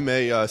 I'm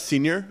a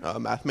senior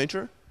math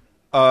major.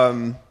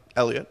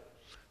 Elliot,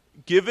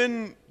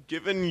 given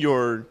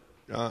your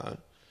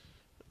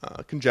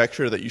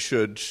conjecture that you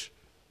should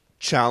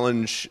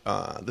challenge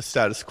the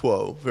status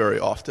quo very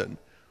often,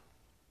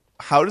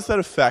 how does that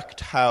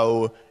affect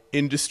how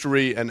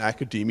industry and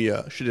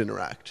academia should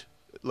interact,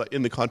 like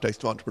in the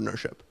context of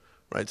entrepreneurship,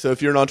 right? So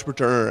if you're an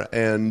entrepreneur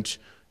and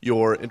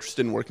you're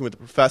interested in working with a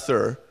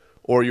professor,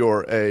 or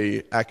you're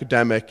an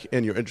academic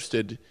and you're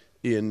interested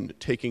in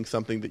taking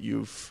something that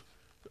you've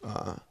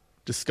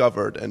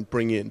discovered and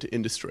bringing it into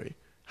industry,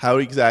 how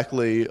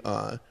exactly,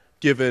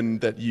 given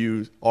that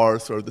you are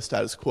sort of the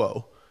status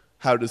quo,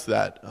 how does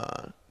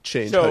that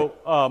change? So,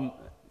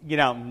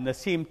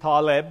 Nassim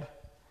Taleb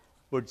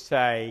would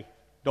say,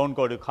 don't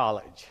go to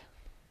college,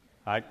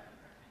 right?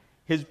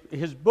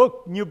 His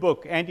book, new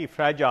book,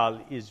 Anti-Fragile,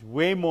 is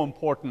way more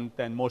important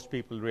than most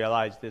people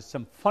realize. There's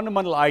some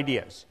fundamental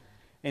ideas,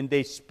 and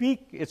they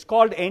speak, it's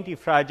called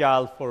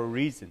Anti-Fragile for a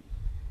reason.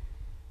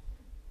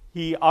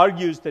 He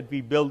argues that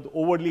we build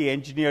overly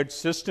engineered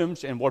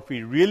systems, and what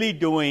we're really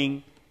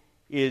doing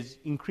is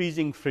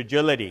increasing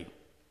fragility.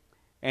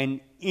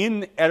 And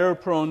in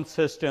error-prone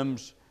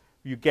systems,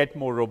 you get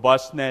more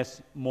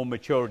robustness, more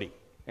maturity.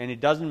 And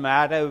it doesn't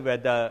matter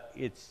whether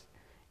it's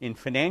in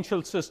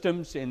financial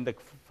systems, in the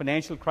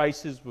financial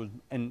crisis,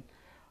 and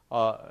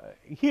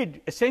he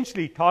had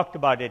essentially talked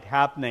about it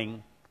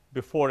happening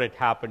before it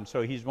happened,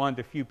 so he's one of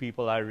the few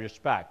people I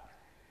respect.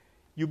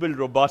 You build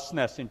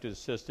robustness into the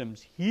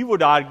systems. He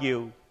would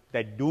argue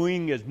that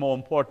doing is more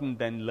important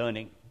than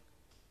learning,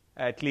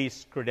 at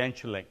least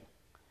credentialing.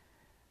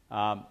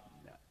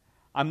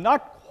 I'm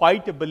not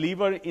quite a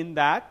believer in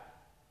that,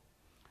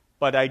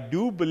 but I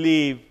do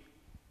believe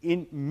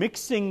in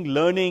mixing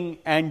learning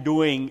and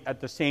doing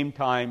at the same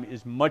time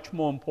is much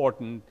more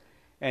important,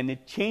 and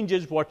it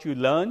changes what you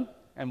learn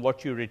and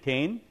what you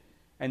retain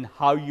and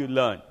how you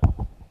learn.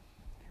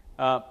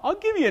 I'll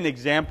give you an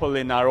example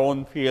in our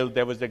own field.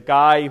 There was a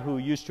guy who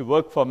used to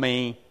work for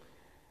me,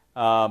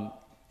 and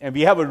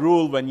we have a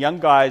rule when young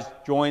guys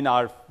join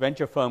our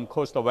venture firm,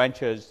 Khosla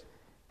Ventures,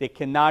 they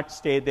cannot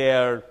stay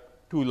there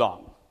too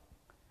long.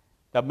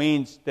 That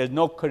means there's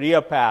no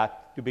career path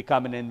to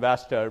become an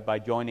investor by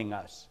joining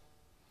us,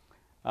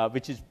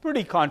 which is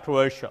pretty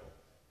controversial.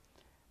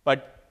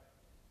 But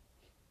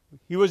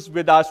he was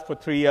with us for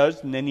 3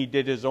 years, and then he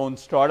did his own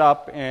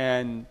startup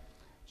and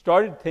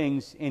started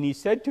things, and he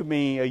said to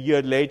me a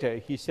year later,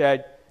 he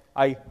said,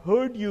 I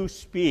heard you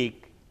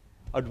speak,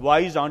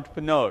 advise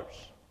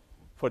entrepreneurs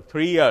for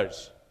 3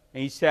 years.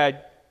 And he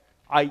said,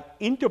 I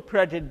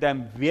interpreted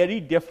them very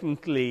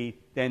differently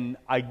than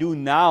I do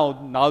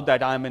now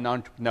that I'm an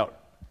entrepreneur.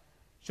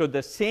 So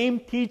the same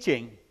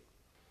teaching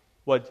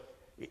was,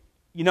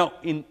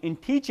 in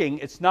teaching,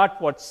 it's not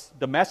what's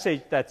the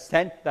message that's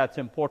sent that's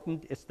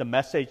important, it's the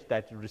message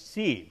that's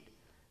received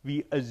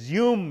we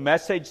assume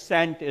message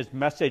sent is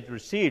message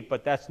received,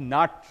 but that's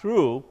not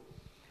true.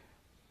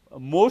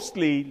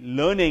 Mostly,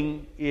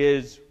 learning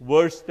is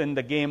worse than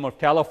the game of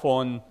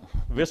telephone,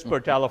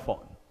 whisper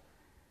telephone.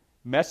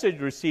 Message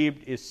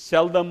received is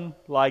seldom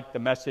like the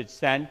message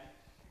sent,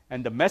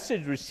 and the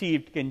message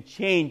received can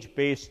change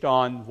based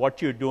on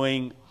what you're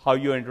doing, how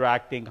you're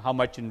interacting, how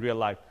much in real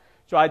life.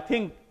 So I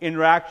think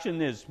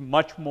interaction is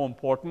much more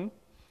important.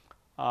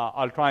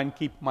 I'll try and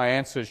keep my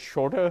answers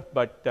shorter,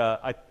 but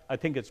I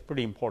think it's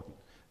pretty important.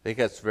 I think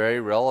it's very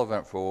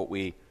relevant for what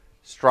we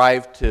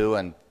strive to,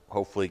 and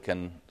hopefully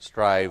can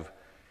strive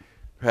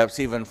perhaps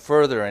even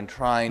further in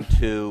trying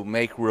to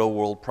make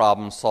real-world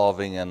problem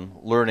solving and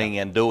learning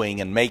and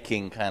doing and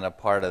making kind of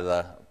part of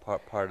the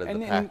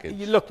package.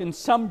 You look, in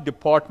some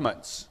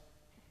departments,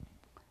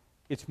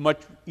 it's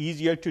much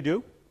easier to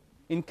do.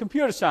 In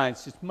computer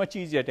science, it's much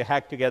easier to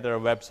hack together a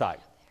website.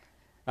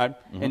 Right?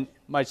 Mm-hmm. And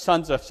my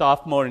son's a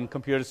sophomore in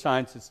computer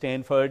science at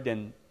Stanford,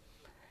 and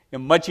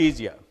much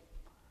easier.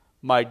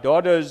 My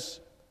daughter's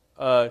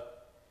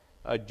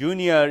a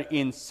junior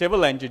in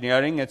civil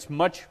engineering. It's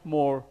much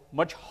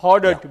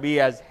harder to be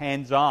as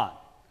hands-on,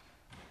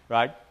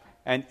 right,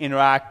 and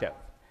interactive.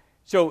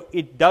 So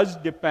it does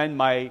depend.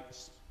 My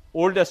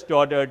oldest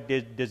daughter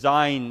did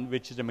design,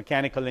 which is a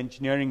mechanical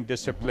engineering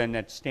discipline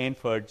at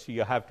Stanford, so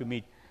you have to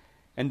meet.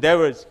 And there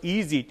was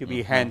easy to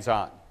be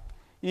hands-on.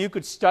 You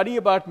could study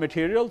about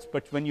materials,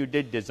 but when you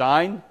did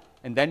design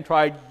and then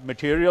tried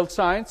material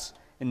science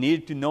and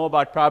needed to know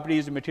about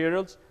properties of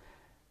materials,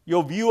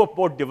 your view of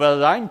both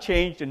design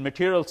changed and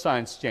material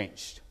science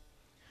changed.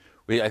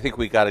 I think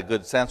we got a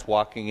good sense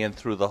walking in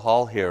through the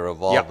hall here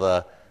of all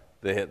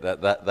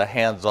the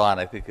hands-on.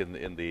 I think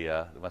in the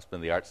it must have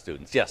been the art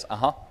students. Yes.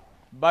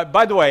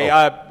 By the way,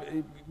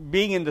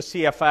 being in the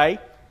CFA,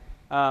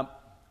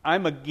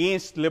 I'm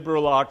against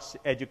liberal arts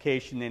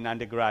education in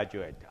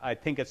undergraduate. I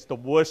think it's the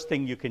worst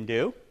thing you can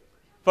do.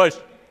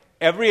 First,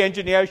 every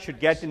engineer should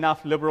get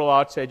enough liberal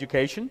arts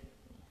education,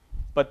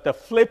 but the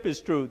flip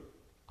is true.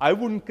 I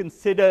wouldn't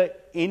consider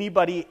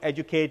anybody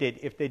educated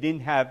if they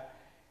didn't have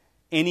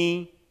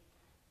any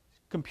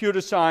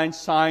computer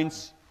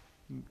science,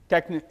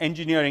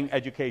 engineering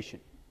education.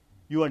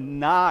 You are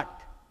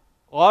not.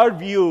 Our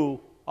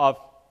view of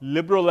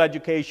liberal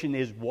education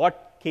is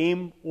what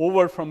came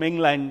over from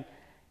England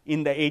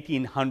in the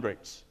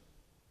 1800s.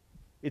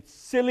 It's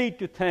silly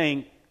to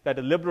think that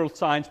a liberal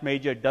science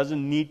major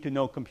doesn't need to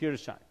know computer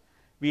science.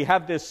 We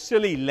have this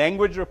silly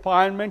language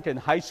requirement in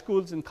high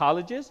schools and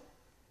colleges.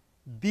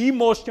 The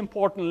most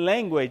important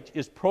language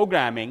is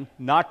programming,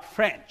 not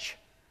French.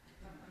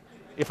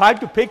 If I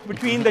had to pick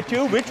between the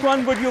two, which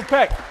one would you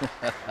pick?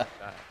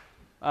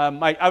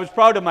 I was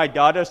proud of my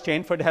daughter.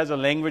 Stanford has a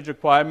language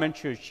requirement.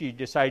 She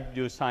decided to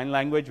do sign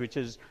language, which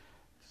is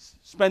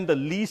spend the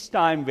least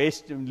time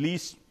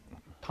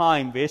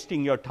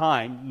wasting your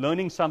time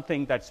learning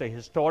something that's a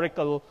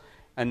historical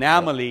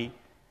anomaly.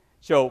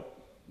 So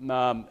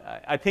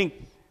I think,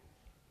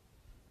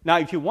 now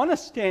if you want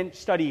to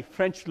study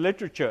French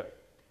literature,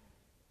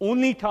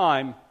 only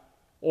time,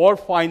 or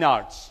fine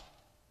arts,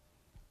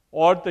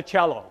 or the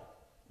cello,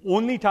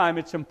 only time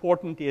it's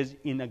important is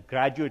in a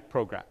graduate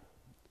program.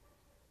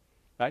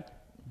 Right?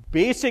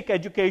 Basic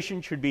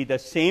education should be the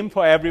same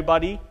for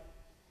everybody.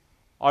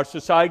 Our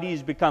society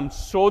has become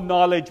so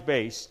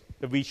knowledge-based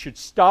that we should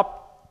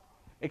stop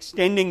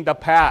extending the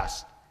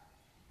past.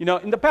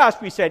 In the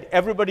past we said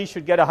everybody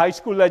should get a high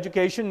school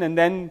education and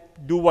then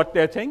do what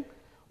they think.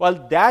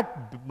 Well,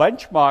 that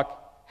benchmark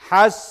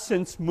has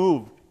since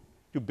moved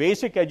to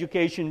basic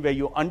education where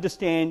you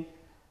understand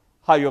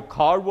how your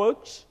car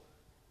works,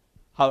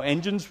 how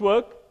engines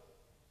work,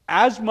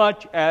 as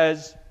much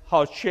as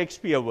how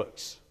Shakespeare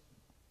works.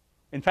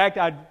 In fact,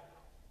 I'd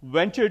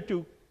venture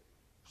to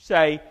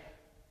say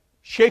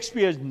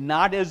Shakespeare is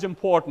not as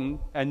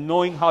important as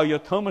knowing how your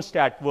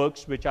thermostat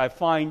works, which I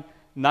find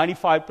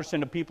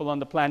 95% of people on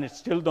the planet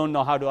still don't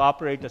know how to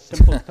operate a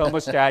simple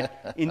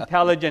thermostat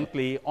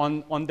intelligently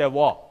on their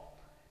wall.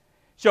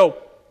 So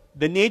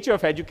the nature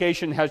of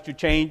education has to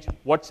change.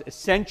 What's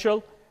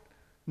essential?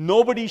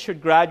 Nobody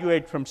should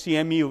graduate from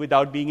CMU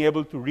without being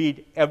able to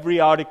read every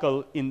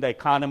article in The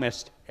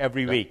Economist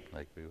every week.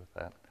 I agree with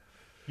that.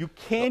 You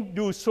can't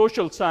do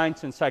social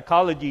science and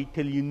psychology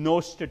till you know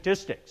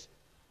statistics.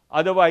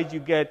 Otherwise, you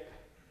get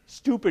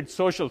stupid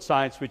social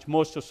science, which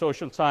most of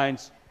social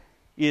science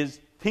is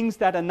things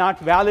that are not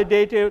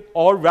validated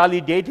or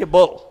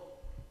validatable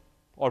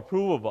or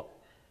provable.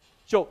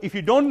 So if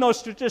you don't know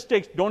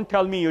statistics, don't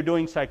tell me you're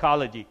doing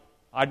psychology.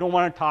 I don't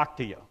want to talk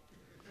to you.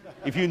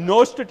 If you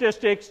know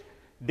statistics,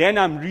 then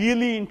I'm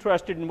really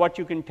interested in what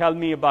you can tell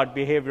me about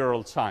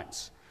behavioral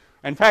science.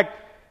 In fact,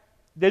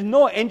 there's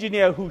no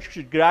engineer who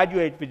should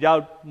graduate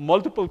without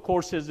multiple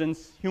courses in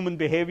human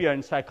behavior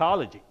and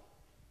psychology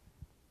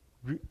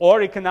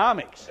or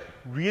economics.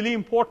 Really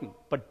important,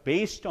 but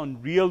based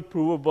on real,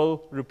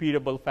 provable,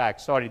 repeatable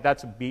facts. Sorry,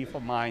 that's a beef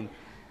of mine.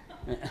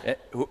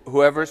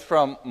 Whoever's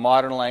from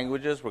modern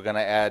languages, we're going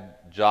to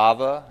add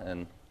Java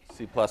and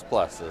C++.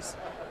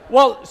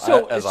 Well,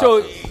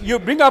 so you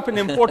bring up an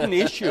important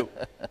issue.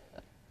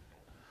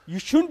 you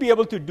shouldn't be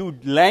able to do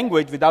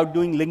language without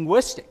doing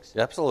linguistics.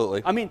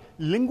 Absolutely. I mean,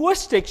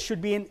 linguistics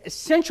should be an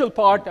essential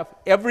part of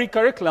every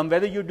curriculum,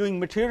 whether you're doing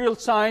material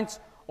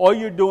science or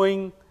you're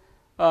doing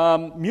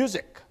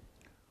music.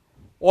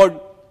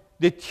 Or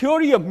the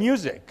theory of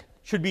music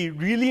should be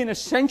really an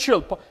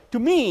essential part. To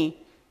me,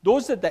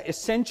 those are the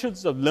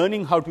essentials of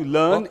learning how to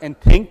learn and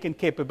think and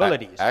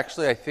capabilities.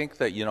 Actually, I think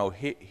that,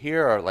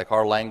 here, like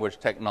our Language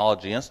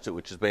Technology Institute,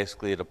 which is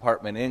basically a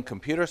department in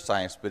computer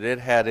science, but it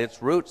had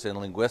its roots in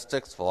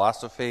linguistics,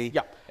 philosophy,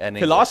 and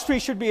English. Philosophy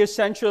should be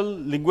essential,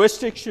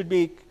 linguistics should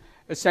be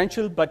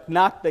essential, but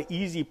not the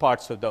easy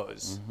parts of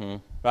those,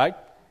 right?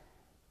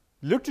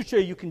 Literature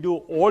you can do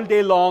all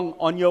day long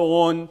on your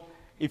own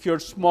if you're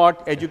a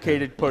smart,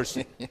 educated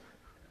person.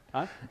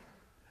 Huh?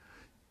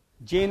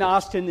 Jane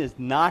Austen is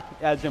not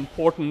as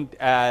important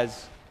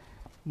as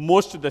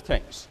most of the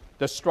things.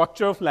 The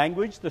structure of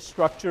language, the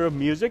structure of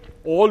music,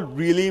 all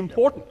really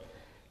important.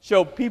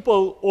 So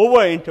people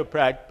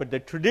overinterpret, but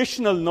the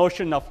traditional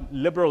notion of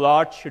liberal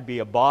arts should be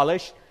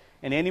abolished,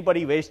 and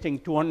anybody wasting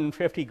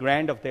 250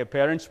 grand of their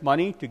parents'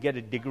 money to get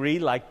a degree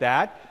like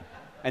that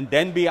and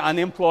then be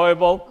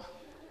unemployable.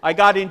 I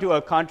got into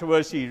a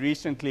controversy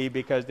recently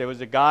because there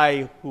was a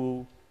guy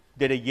who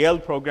did a Yale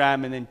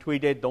program and then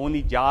tweeted, the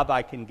only job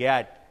I can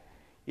get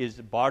is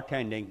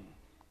bartending.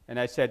 And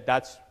I said,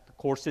 that's the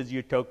courses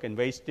you took and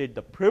wasted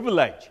the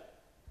privilege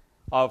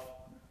of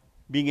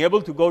being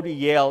able to go to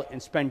Yale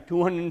and spend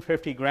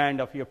 250 grand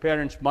of your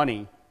parents'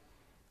 money,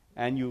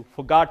 and you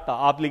forgot the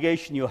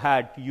obligation you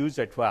had to use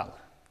it well.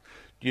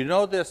 Do you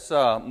know this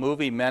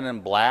movie Men in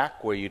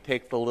Black, where you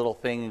take the little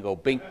thing and go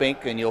bink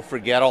bink, and you'll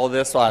forget all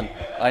this on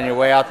your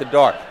way out the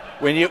door?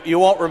 When you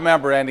won't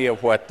remember any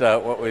of what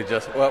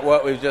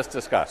we've just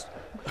discussed.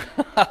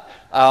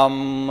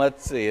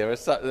 Let's see. I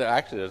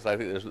think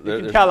there's. You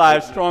can tell I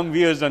have strong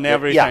views on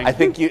everything. Yeah, I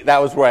think that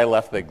was where I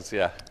left things.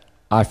 Yeah.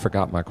 I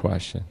forgot my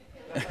question.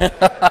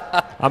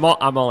 I'm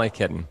only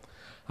kidding.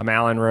 I'm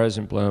Alan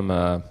Rosenblum,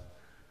 a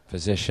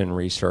physician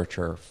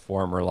researcher.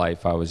 Former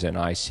life, I was in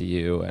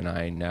ICU, and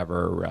I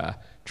never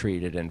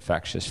treated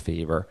infectious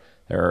fever.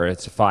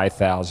 It's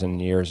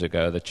 5,000 years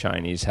ago. The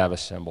Chinese have a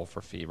symbol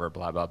for fever.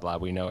 Blah blah blah.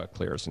 We know it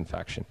clears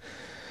infection.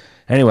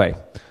 Anyway,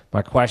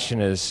 my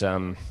question is.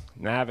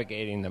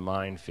 Navigating the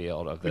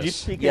minefield of this. Could you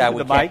speak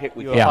into the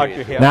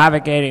mic?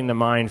 Navigating the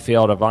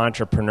minefield of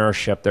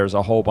entrepreneurship, there's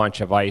a whole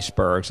bunch of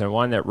icebergs, and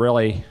one that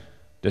really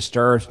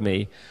disturbs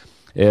me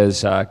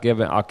is, I'll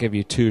give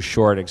you two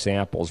short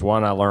examples.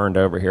 One I learned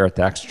over here at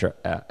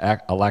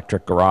the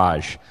Electric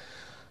Garage.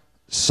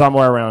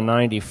 Somewhere around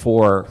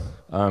 94,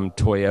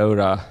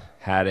 Toyota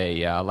had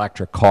a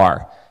electric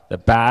car. The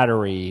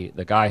battery,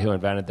 the guy who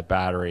invented the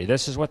battery,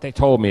 this is what they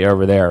told me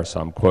over there, so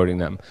I'm quoting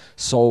them,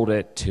 sold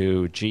it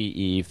to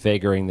GE,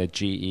 figuring that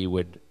GE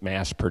would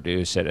mass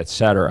produce it,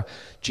 etc.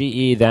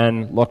 GE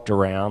then looked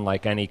around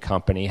like any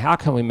company, how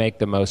can we make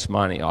the most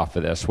money off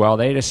of this? Well,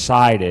 they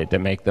decided to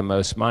make the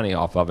most money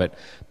off of it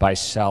by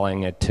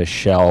selling it to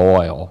Shell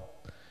Oil.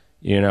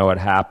 You know what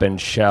happened?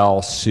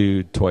 Shell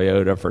sued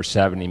Toyota for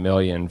 $70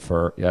 million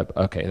for,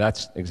 okay,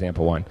 that's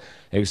example one.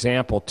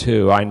 Example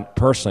two, I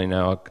personally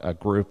know a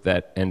group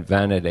that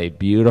invented a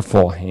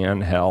beautiful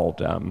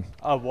handheld...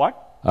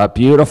 what? A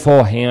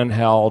beautiful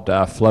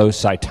handheld flow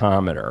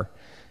cytometer,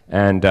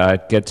 and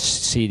it gets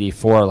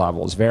CD4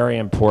 levels, very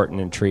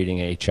important in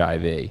treating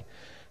HIV.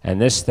 And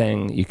this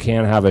thing, you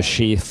can't have a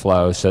sheath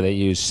flow, so they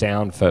use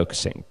sound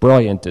focusing.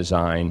 Brilliant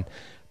design.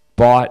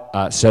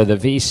 So the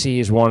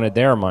VCs wanted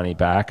their money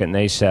back, and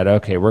they said,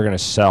 okay, we're going to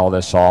sell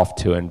this off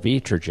to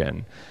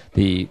Invitrogen.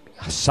 The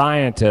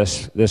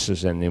scientists, this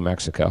is in New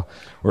Mexico.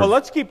 Well,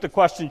 let's keep the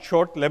question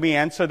short. Let me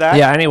answer that.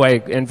 Yeah, anyway,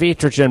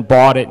 Invitrogen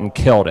bought it and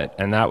killed it,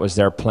 and that was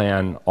their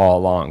plan all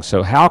along.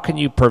 So how can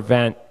you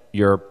prevent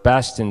your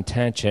best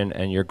intention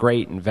and your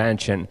great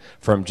invention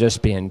from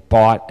just being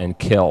bought and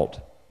killed?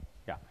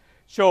 Yeah.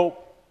 So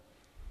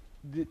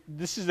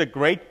this is a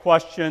great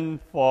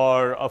question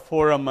for a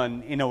forum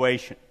on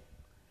innovation.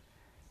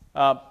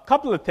 A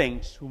couple of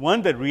things.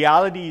 One, the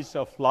realities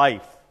of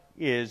life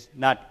is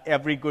not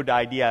every good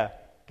idea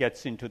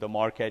gets into the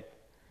market,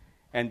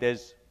 and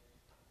there's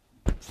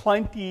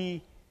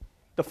plenty.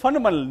 The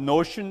fundamental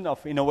notion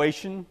of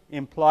innovation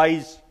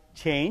implies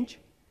change.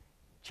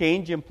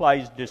 Change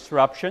implies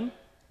disruption,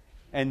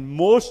 and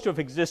most of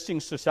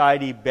existing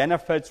society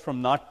benefits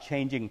from not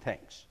changing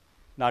things,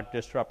 not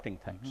disrupting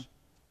things.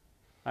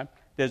 Right?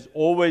 There's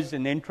always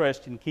an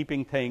interest in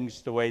keeping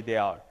things the way they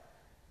are.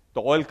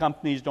 The oil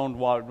companies don't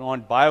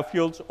want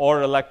biofuels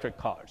or electric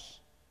cars.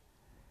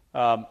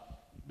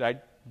 Right?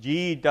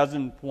 GE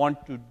doesn't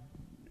want to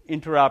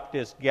interrupt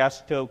its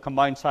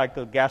combined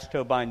cycle gas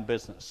turbine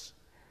business.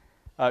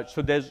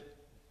 So there's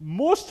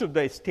most of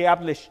the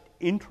established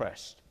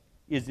interest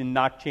is in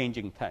not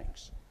changing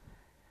things.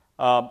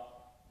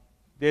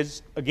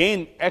 There's,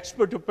 again,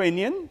 expert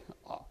opinion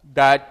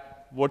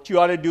that what you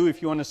ought to do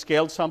if you want to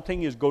scale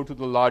something is go to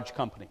the large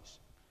companies.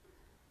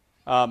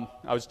 I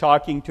was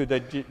talking to the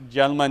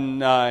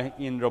gentleman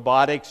in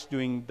robotics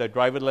doing the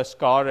driverless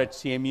car at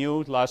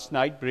CMU last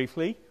night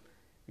briefly.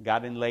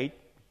 Got in late,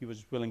 he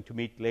was willing to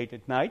meet late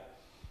at night.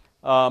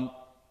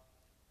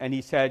 And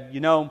he said, you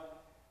know,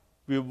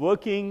 we're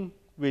working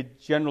with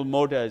General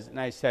Motors. And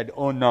I said,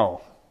 oh,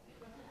 no.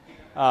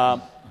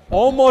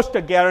 Almost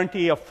a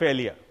guarantee of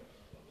failure,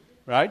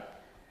 right?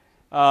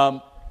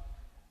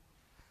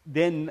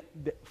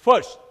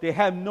 First, they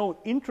have no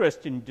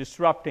interest in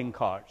disrupting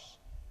cars.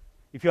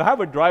 If you have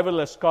a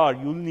driverless car,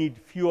 you'll need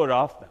fewer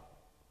of them.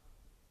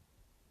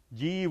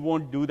 GE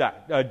won't do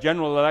that.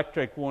 General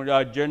Electric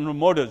won't. General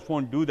Motors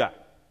won't do that.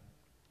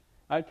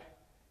 Right?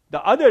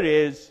 The other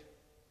is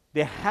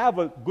they have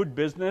a good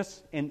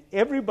business, and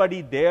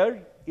everybody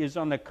there is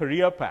on a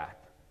career path.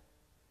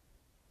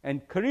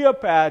 And career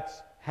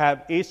paths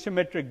have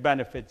asymmetric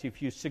benefits. If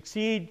you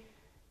succeed,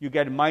 you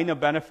get a minor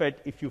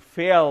benefit. If you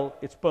fail,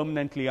 it's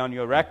permanently on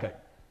your record.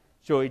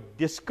 So it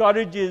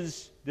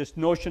discourages this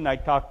notion I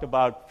talked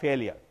about,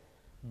 failure.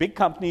 Big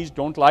companies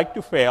don't like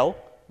to fail,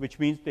 which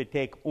means they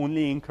take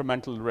only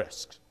incremental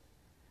risks.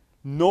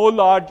 No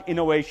large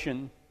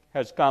innovation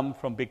has come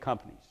from big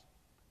companies.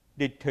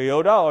 Did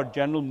Toyota or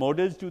General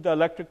Motors do the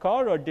electric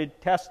car, or did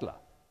Tesla?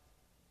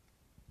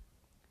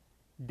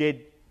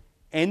 Did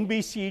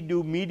NBC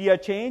do media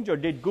change, or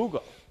did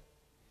Google?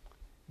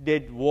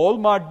 Did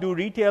Walmart do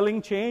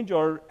retailing change,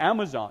 or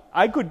Amazon?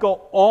 I could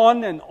go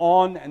on and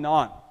on and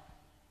on.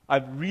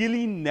 I've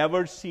really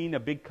never seen a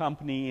big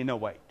company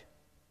innovate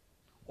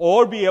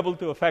or be able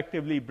to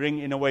effectively bring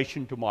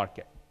innovation to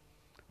market.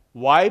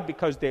 Why?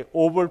 Because they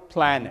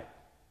overplan it.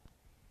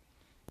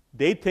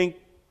 They think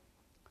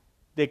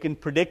they can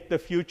predict the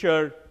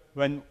future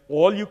when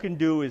all you can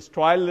do is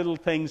try little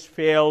things,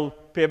 fail,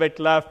 pivot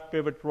left,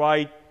 pivot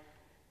right,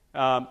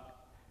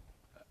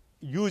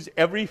 use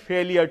every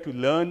failure to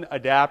learn,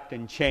 adapt,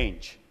 and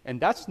change.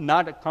 And that's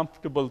not a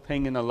comfortable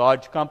thing in a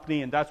large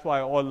company, and that's why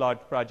all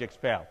large projects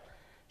fail.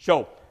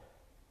 So,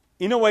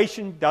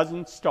 innovation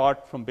doesn't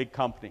start from big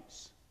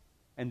companies,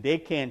 and they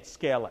can't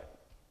scale it.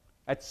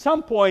 At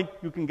some point,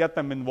 you can get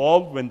them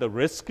involved when the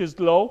risk is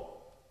low,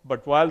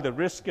 but while the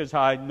risk is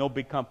high, no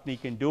big company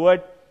can do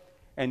it.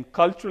 And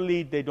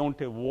culturally, they don't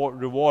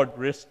reward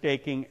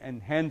risk-taking,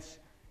 and hence,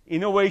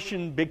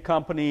 innovation, big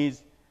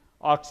companies,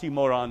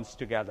 oxymorons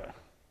together.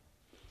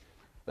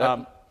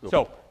 And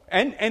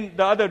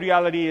the other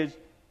reality is,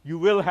 you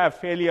will have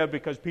failure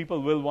because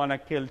people will want to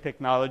kill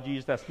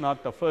technologies. That's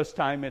not the first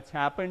time it's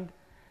happened.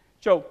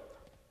 So,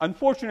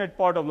 unfortunate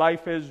part of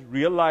life is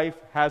real life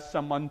has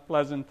some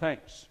unpleasant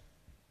things.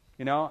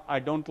 You know, I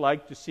don't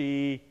like to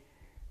see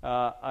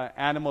an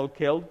animal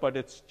killed, but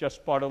it's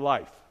just part of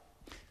life.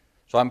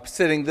 So I'm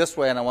sitting this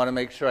way, and I want to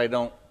make sure I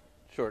don't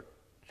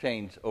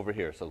shortchange over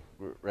here. So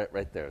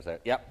right there. Is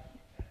that? Yep.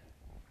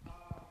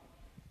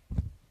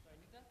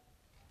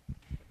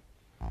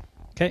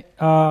 Okay,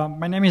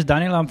 my name is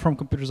Daniel. I'm from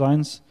computer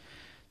science.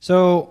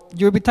 So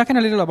you'll be talking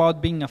a little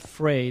about being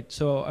afraid.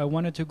 So I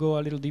wanted to go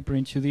a little deeper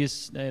into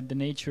this, the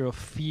nature of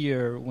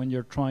fear when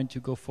you're trying to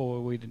go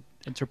forward with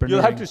entrepreneurship.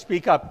 You'll have to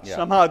speak up. Yeah.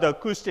 Somehow the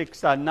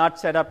acoustics are not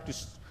set up to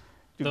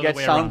get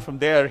sound from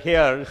there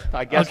here.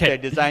 I guess they're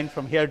designed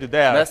from here to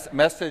there.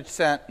 Message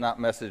sent, not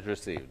message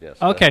received. Yes.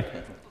 Okay.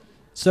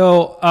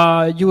 So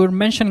you were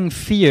mentioning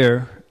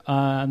fear.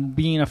 And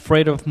being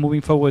afraid of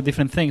moving forward with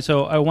different things.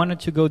 So I wanted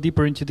to go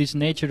deeper into this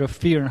nature of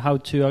fear and how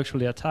to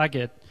actually attack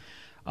it.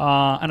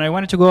 And I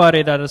wanted to go at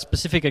it at a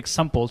specific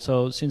example.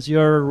 So since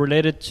you're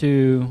related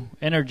to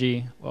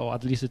energy, well,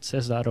 at least it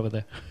says that over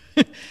there.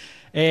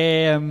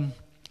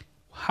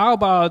 How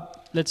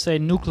about, let's say,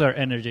 nuclear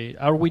energy?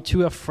 Are we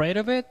too afraid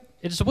of it?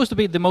 It's supposed to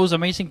be the most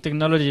amazing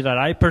technology that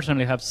I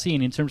personally have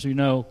seen in terms of, you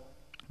know,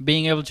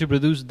 being able to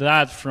produce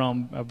that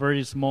from a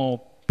very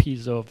small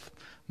piece of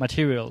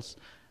materials.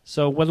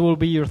 So what will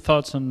be your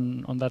thoughts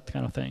on that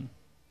kind of thing?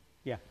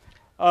 Yeah.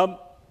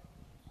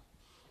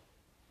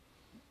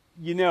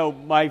 You know,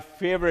 my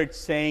favorite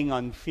saying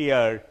on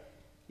fear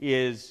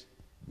is,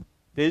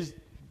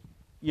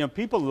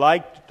 people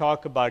like to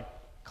talk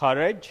about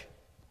courage,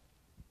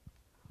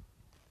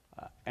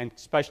 and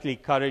especially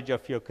courage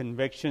of your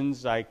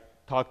convictions. I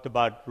talked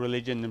about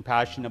religion and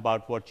passion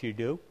about what you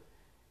do.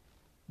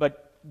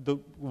 But the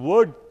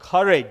word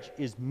courage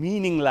is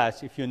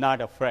meaningless if you're not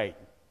afraid.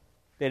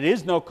 There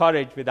is no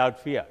courage without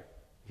fear.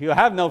 If you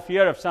have no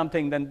fear of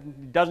something, then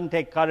it doesn't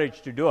take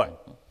courage to do it.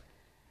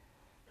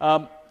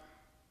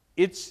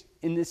 It's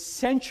an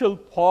essential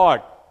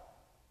part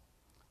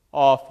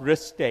of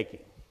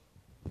risk-taking.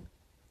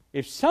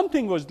 If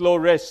something was low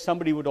risk,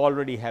 somebody would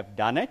already have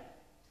done it.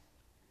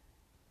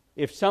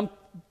 If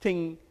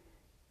something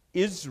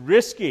is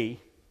risky,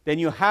 then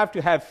you have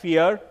to have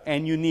fear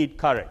and you need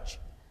courage.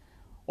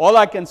 All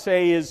I can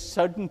say is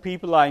certain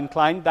people are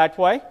inclined that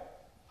way,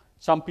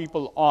 some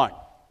people aren't.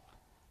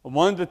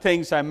 One of the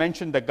things I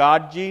mentioned, the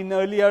God gene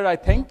earlier, I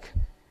think.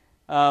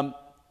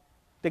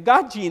 The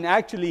God gene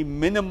actually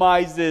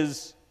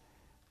minimizes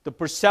the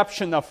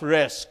perception of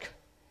risk.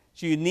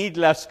 So you need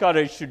less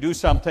courage to do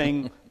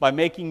something by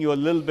making you a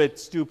little bit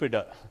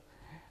stupider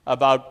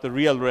about the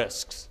real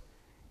risks.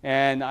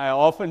 And I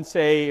often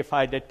say if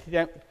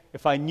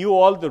I knew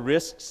all the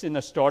risks in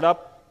a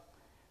startup,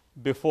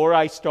 before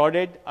I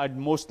started, I'd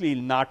mostly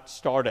not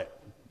started,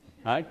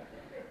 right?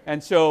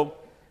 And so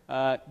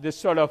this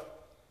sort of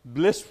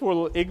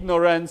blissful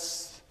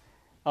ignorance,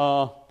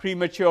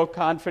 premature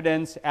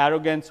confidence,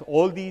 arrogance,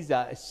 all these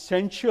are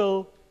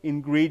essential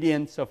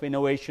ingredients of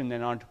innovation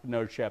and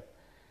entrepreneurship,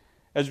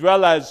 as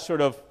well as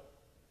sort of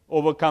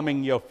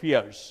overcoming your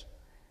fears.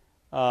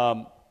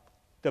 The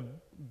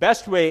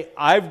best way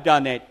I've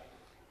done it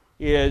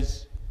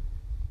is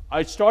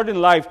I started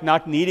in life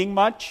not needing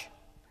much,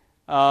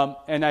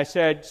 and I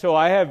said, so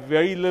I have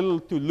very little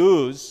to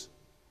lose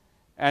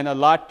and a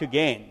lot to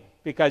gain,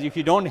 because if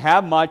you don't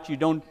have much,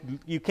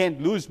 you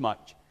can't lose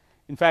much.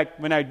 In fact,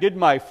 when I did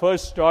my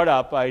first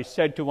startup, I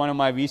said to one of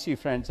my VC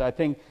friends, I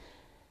think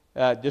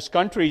this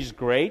country is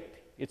great.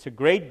 It's a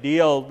great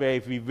deal where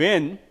if we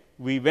win,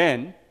 we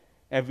win.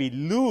 If we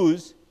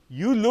lose,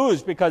 you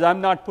lose because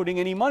I'm not putting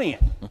any money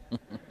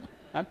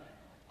in.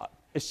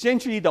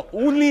 Essentially, the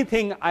only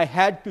thing I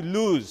had to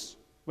lose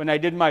when I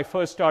did my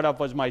first startup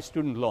was my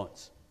student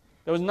loans.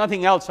 There was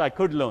nothing else I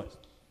could lose.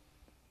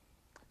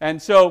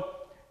 And so,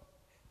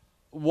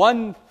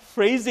 one,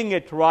 phrasing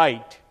it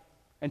right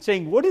and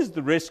saying, what is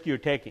the risk you're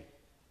taking?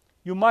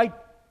 You might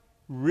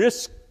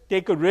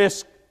take a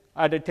risk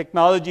at a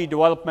technology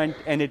development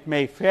and it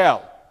may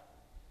fail.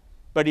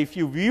 But if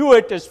you view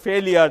it as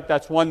failure,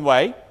 that's one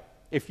way.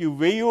 If you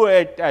view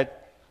it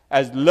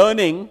as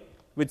learning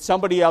with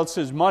somebody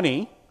else's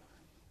money,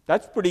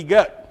 that's pretty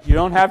good. You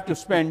don't have to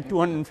spend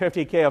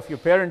 $250K of your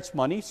parents'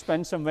 money,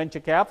 spend some venture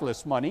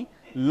capitalist money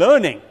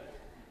learning.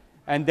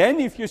 And then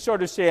if you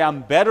sort of say,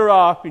 I'm better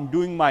off in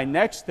doing my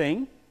next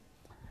thing,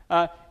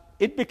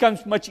 it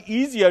becomes much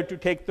easier to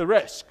take the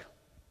risk.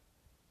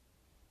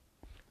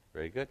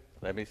 Very good.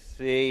 Let me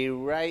see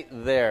right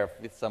there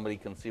if somebody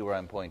can see where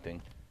I'm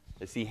pointing.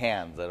 I see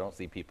hands. I don't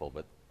see people,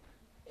 but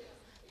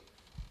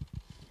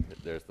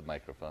there's the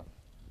microphone.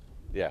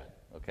 Yeah,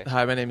 okay.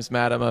 Hi, my name is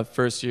Matt. I'm a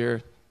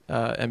first-year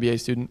MBA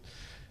student.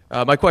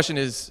 My question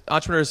is,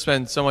 entrepreneurs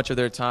spend so much of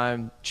their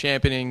time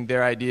championing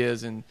their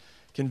ideas and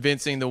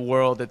convincing the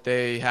world that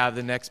they have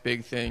the next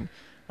big thing.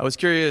 I was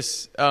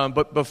curious,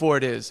 but before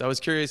it is, I was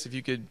curious if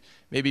you could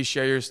maybe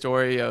share your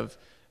story of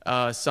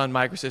Sun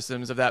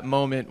Microsystems, of that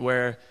moment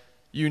where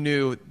you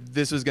knew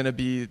this was going to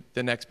be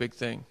the next big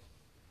thing.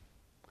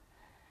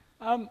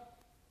 I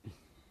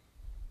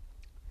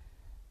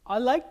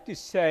like to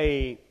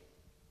say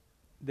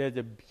there's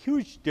a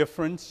huge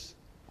difference,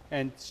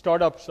 and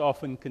startups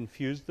often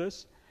confuse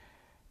this,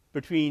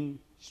 between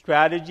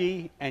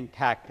strategy and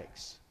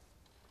tactics.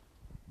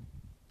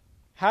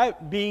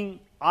 Being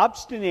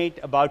obstinate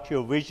about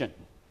your vision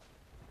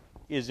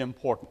is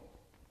important.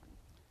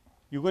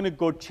 You're going to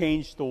go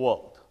change the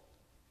world.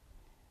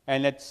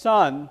 And at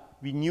Sun,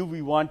 we knew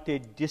we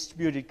wanted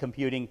distributed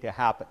computing to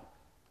happen.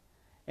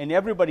 And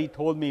everybody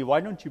told me, why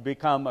don't you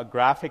become a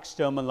graphics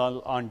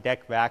terminal on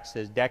DEC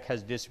Waxes? DEC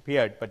has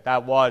disappeared, but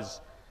that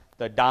was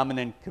the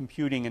dominant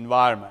computing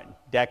environment,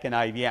 DEC and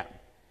IBM,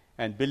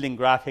 and building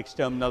graphics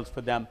terminals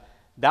for them.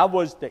 That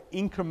was the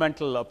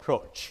incremental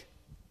approach,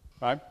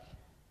 right?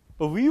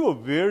 But we were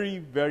very,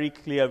 very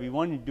clear we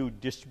wanted to do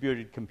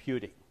distributed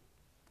computing.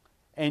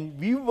 And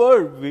we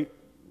were,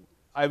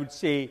 I would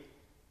say,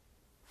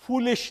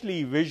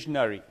 foolishly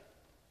visionary.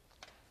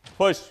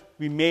 First,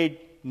 we made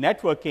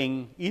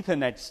networking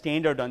Ethernet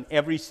standard on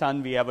every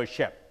Sun we ever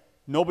shipped.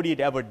 Nobody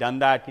had ever done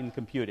that in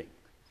computing.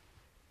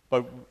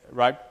 But,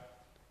 right?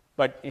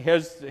 But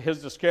here's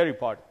the scary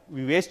part.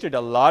 We wasted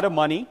a lot of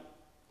money.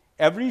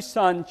 Every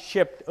Sun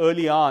shipped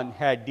early on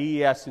had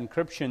DES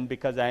encryption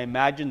because I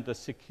imagined the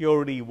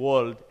security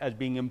world as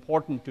being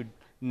important to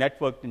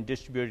networked and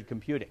distributed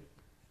computing.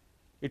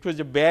 It was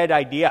a bad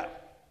idea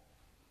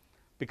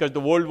because the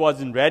world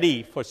wasn't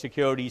ready for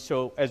security.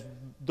 So as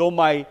though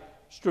my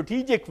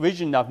strategic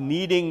vision of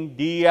needing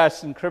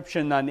DES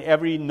encryption on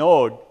every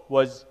node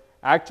was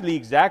actually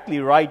exactly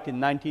right in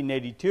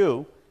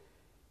 1982,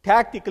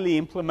 tactically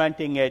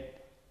implementing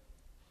it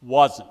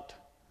wasn't.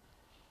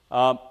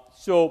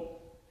 So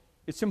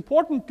it's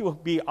important to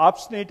be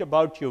obstinate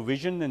about your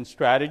vision and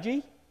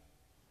strategy,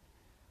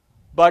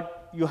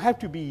 but you have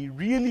to be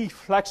really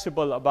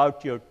flexible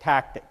about your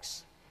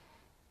tactics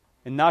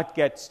and not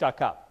get stuck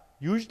up.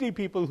 Usually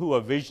people who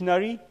are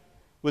visionary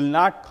will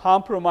not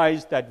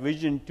compromise that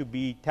vision to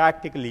be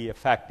tactically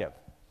effective.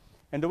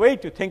 And the way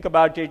to think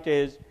about it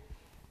is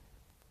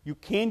you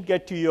can't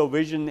get to your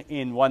vision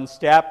in one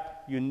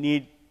step. You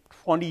need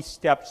 20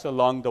 steps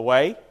along the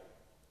way.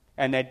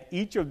 And at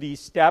each of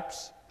these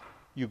steps,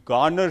 you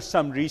garner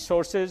some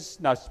resources.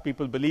 Now,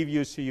 people believe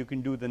you, so you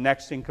can do the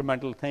next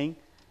incremental thing.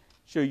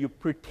 So you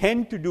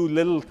pretend to do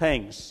little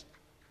things.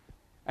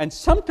 And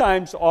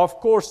sometimes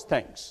off-course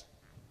things.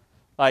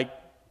 Like,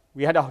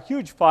 we had a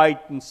huge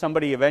fight, and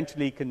somebody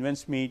eventually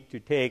convinced me to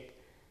take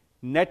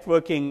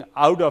networking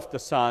out of the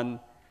Sun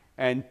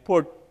and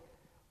put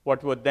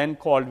what were then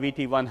called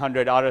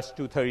VT100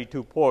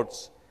 RS-232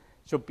 ports,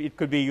 so it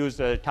could be used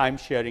as a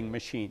time-sharing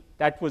machine.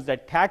 That was the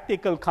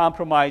tactical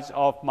compromise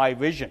of my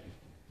vision.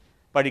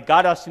 But it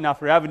got us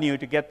enough revenue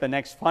to get the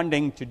next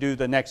funding to do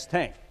the next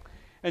thing.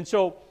 And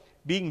so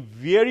being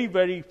very,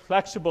 very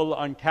flexible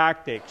on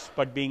tactics,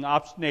 but being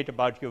obstinate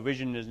about your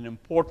vision is an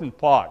important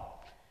part.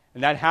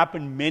 And that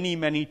happened many,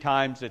 many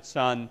times at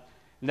Sun.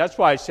 And that's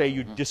why I say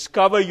you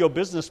discover your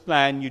business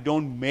plan, you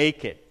don't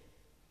make it.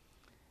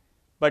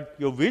 But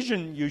your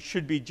vision, you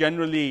should be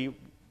generally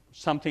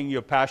something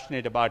you're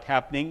passionate about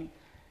happening.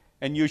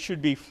 And you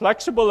should be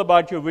flexible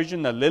about your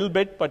vision a little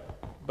bit,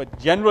 but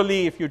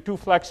generally, if you're too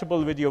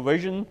flexible with your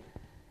vision,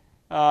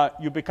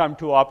 you become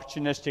too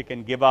opportunistic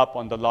and give up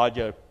on the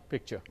larger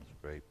picture.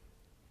 Great.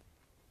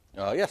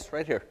 Yes,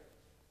 right here.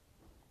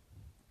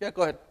 Yeah,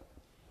 go ahead.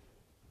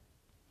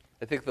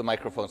 I think the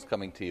microphone's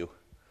coming to you.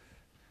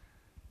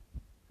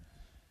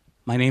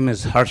 My name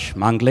is Harsh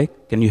Mangle.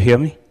 Can you hear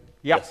me?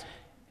 Yes.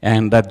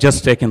 And I've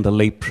just taken the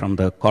leap from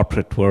the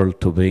corporate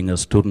world to being a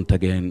student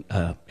again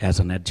as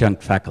an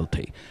adjunct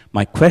faculty.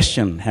 My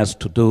question has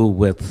to do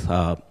with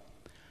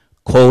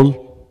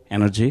coal,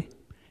 energy,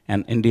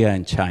 and India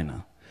and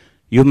China.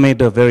 You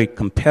made a very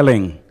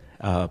compelling,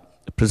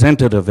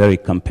 presented a very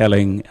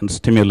compelling and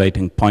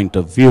stimulating point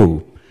of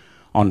view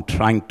on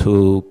trying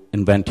to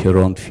invent your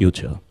own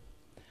future.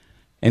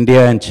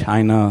 India and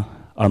China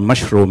are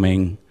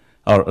mushrooming,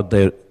 or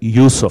their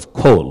use of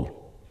coal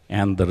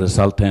and the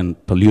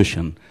resultant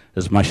pollution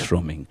is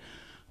mushrooming.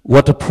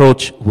 What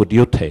approach would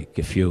you take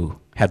if you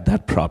had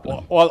that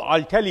problem? Well,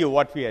 I'll tell you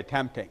what we are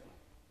attempting.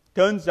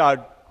 Turns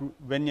out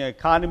when your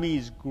economy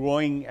is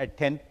growing at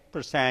 10%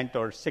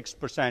 or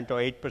 6% or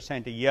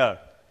 8% a year,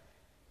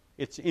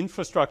 its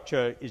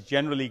infrastructure is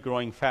generally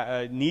growing,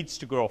 needs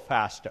to grow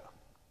faster.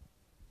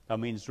 That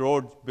means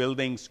roads,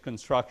 buildings,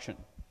 construction.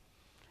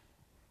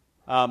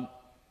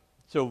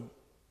 So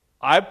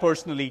I've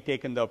personally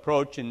taken the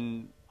approach,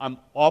 and I'm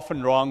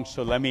often wrong,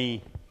 so let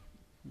me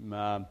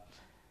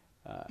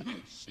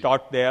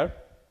start there,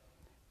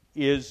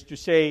 is to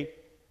say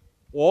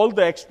all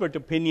the expert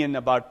opinion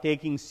about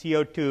taking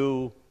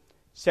CO2,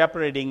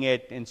 separating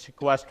it, and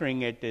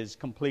sequestering it is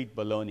complete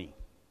baloney.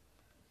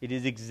 It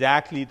is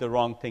exactly the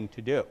wrong thing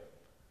to do.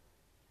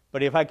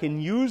 But if I can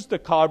use the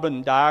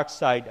carbon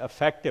dioxide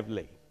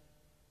effectively,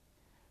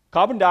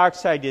 carbon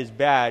dioxide is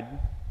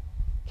bad.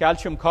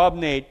 Calcium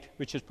carbonate,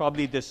 which is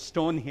probably this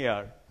stone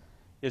here,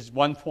 is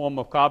one form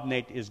of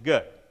carbonate, is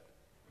good.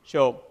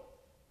 So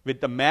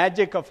with the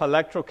magic of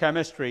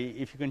electrochemistry,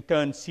 if you can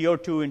turn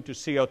CO2 into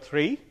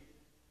CO3,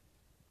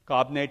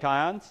 carbonate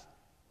ions,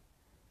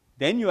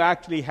 then you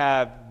actually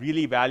have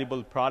really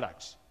valuable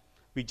products.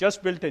 We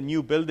just built a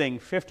new building.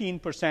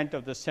 15%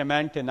 of the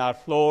cement in our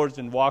floors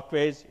and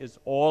walkways is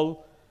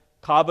all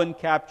carbon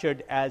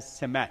captured as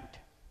cement.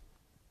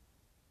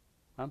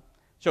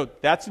 So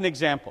that's an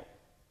example.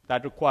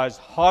 That requires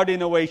hard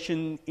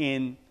innovation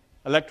in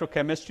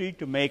electrochemistry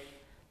to make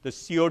the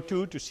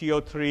CO2 to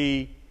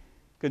CO3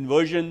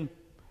 conversion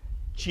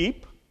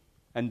cheap,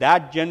 and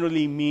that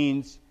generally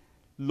means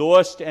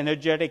lowest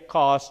energetic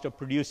cost of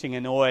producing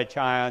an OH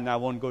ion. I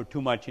won't go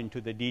too much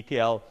into the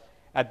detail.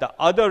 At the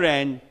other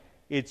end,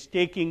 it's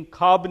taking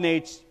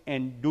carbonates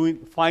and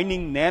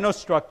finding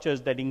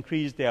nanostructures that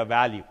increase their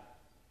value,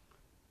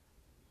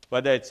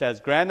 whether it's as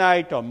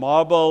granite or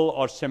marble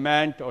or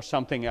cement or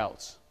something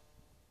else.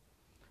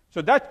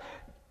 So that,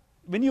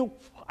 when you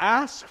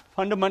ask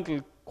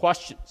fundamental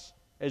questions,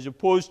 as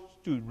opposed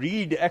to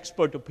read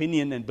expert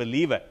opinion and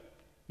believe it,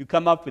 you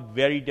come up with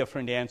very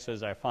different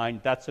answers, I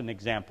find. That's an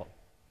example.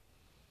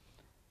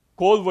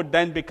 Coal would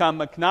then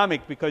become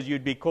economic because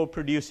you'd be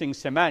co-producing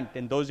cement,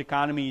 and those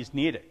economies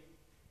need it.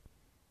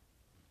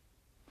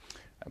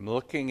 I'm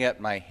looking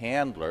at my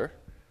handler,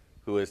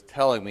 who is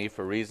telling me,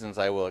 for reasons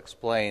I will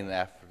explain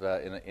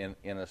after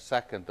in a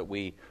second, that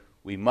we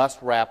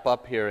must wrap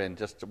up here in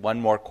just one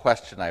more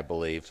question, I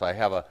believe. So I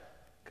have a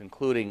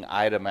concluding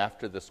item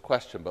after this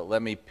question, but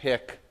let me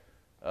pick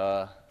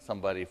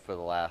somebody for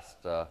the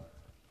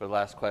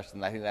last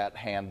question. I think that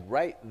hand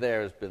right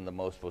there has been the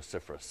most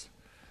vociferous.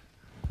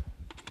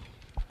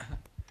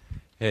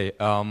 Hey,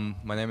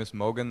 my name is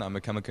Mogan. I'm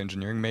a chemical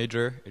engineering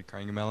major at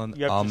Carnegie Mellon.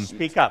 You have to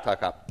speak up.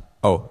 Talk up.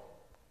 Oh,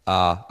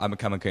 I'm a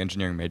chemical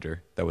engineering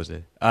major. That was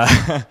it.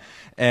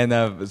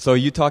 And so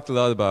you talked a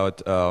lot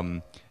about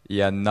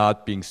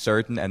not being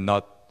certain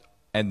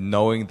and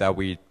knowing that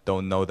we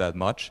don't know that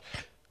much.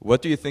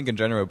 What do you think in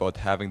general about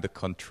having the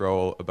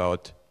control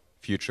about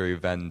future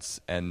events,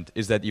 and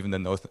is that even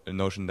a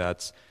notion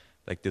that's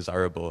like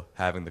desirable,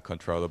 having the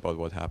control about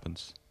what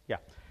happens? Yeah.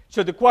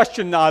 So the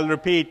question, I'll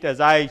repeat as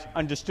I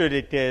understood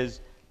it,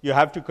 is you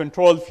have to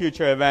control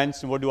future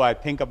events, and what do I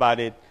think about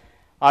it?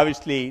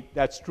 Obviously,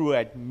 that's true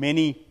at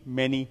many,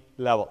 many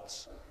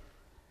levels.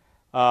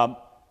 The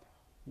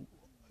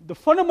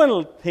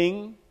fundamental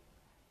thing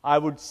I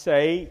would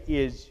say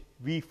is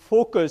we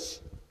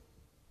focus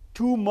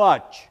too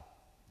much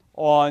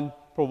on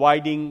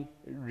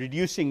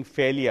reducing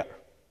failure,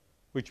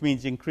 which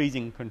means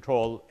increasing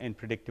control and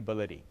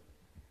predictability.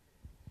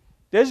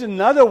 There's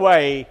another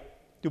way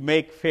to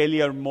make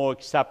failure more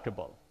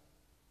acceptable,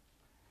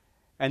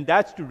 and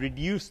that's to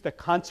reduce the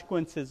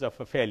consequences of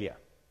a failure.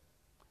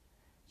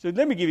 So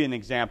let me give you an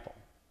example.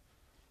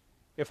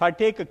 If I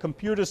take a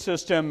computer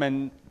system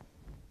and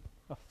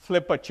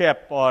flip a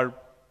chip or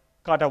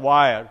cut a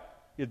wire,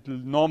 it will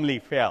normally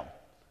fail.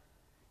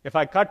 If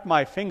I cut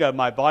my finger,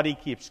 my body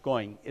keeps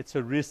going. It's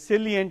a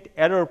resilient,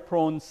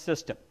 error-prone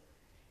system.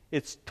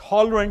 It's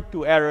tolerant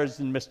to errors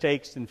and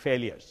mistakes and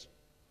failures.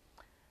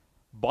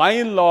 By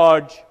and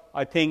large,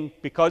 I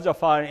think because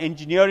of our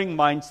engineering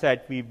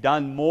mindset, we've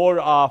done more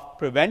of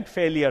prevent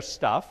failure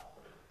stuff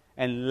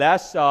and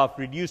less of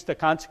reduce the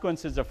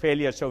consequences of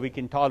failure so we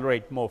can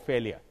tolerate more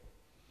failure.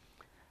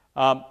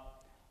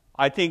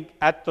 I think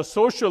at the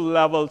social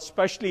level,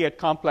 especially at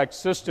complex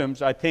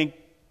systems, I think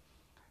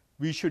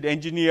we should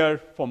engineer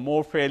for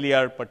more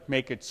failure but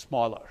make it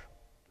smaller.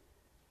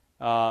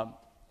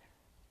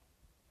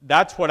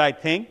 That's what I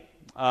think.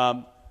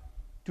 To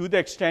the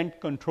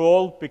extent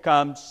control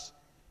becomes,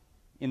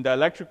 in the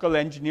electrical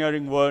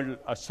engineering world,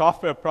 a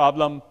software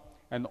problem,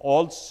 and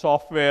all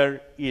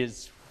software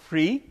is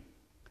free,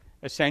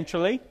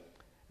 essentially,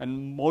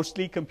 and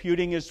mostly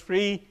computing is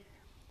free.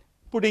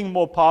 Putting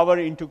more power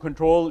into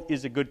control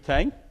is a good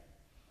thing.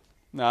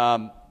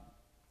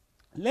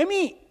 Let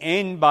me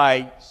end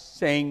by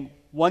saying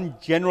one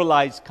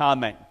generalized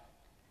comment.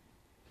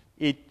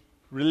 It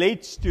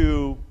relates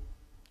to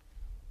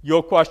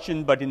your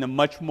question, but in a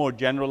much more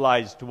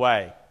generalized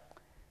way.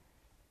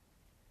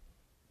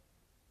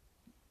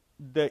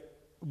 The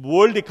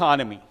world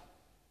economy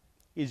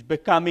is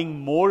becoming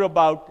more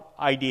about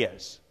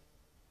ideas.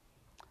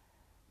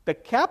 The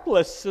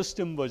capitalist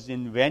system was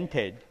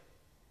invented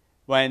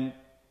when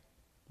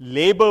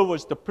labor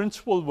was the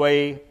principal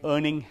way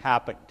earning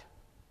happened.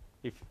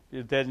 If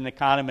there's an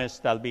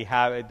economist, they'll be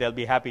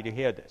happy to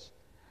hear this,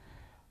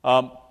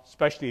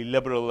 especially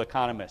liberal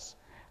economists.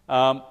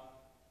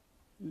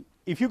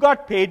 If you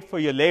got paid for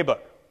your labor,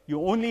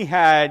 you only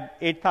had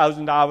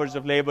 8,000 hours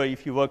of labor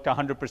if you worked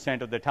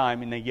 100% of the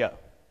time in a year.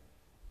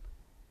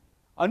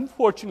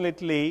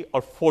 Unfortunately,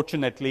 or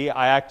fortunately,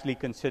 I actually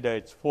consider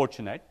it's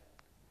fortunate,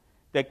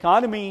 the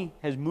economy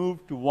has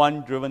moved to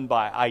one driven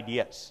by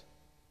ideas.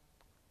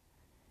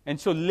 And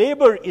so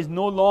labor is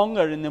no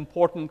longer an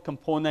important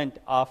component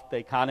of the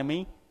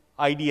economy.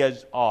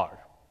 Ideas are.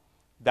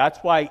 That's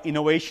why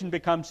innovation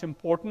becomes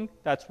important.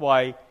 That's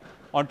why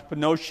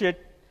entrepreneurship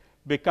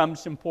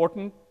becomes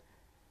important.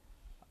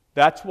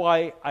 That's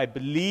why I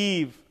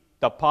believe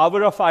the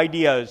power of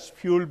ideas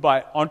fueled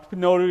by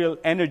entrepreneurial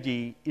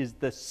energy is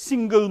the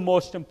single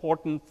most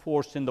important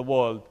force in the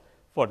world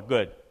for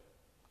good.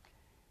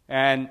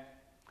 And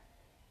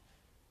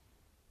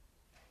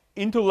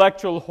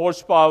intellectual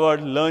horsepower,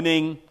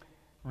 learning,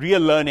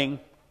 real learning,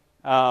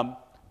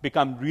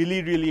 become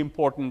really, really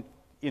important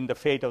in the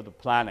fate of the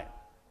planet.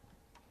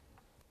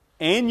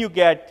 And you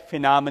get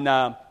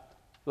phenomena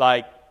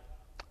like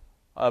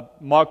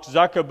Mark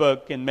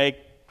Zuckerberg can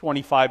make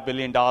 $25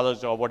 billion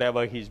or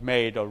whatever he's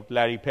made, or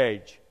Larry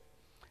Page,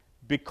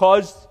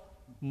 because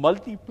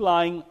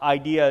multiplying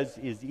ideas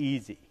is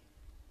easy.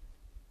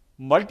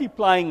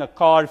 Multiplying a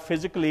car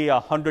physically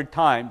 100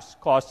 times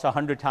costs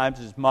 100 times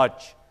as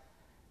much,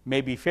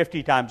 maybe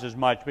 50 times as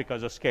much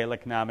because of scale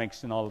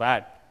economics and all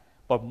that.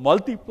 But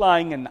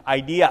multiplying an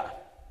idea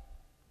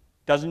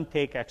doesn't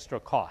take extra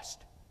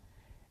cost.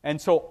 And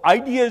so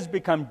ideas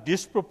become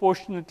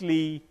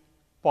disproportionately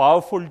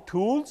powerful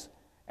tools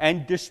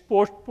and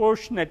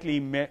disproportionately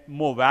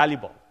more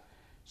valuable.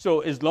 So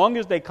as long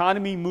as the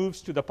economy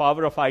moves to the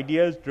power of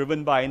ideas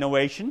driven by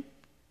innovation,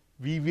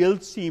 we will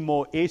see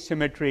more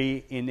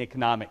asymmetry in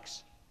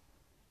economics.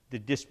 The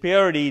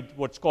disparity,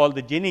 what's called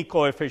the Gini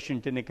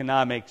coefficient in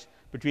economics,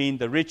 between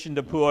the rich and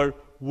the poor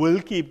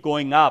will keep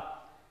going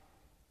up.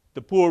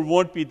 The poor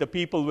won't be the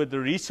people with the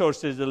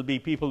resources, it'll be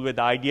people with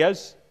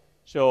ideas.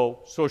 So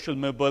social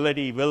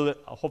mobility will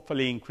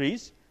hopefully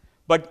increase.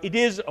 But it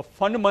is a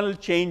fundamental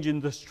change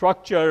in the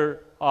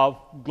structure of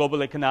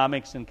global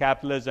economics and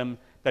capitalism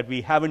that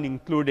we haven't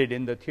included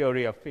in the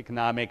theory of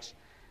economics.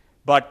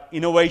 But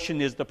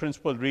innovation is the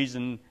principal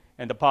reason,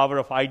 and the power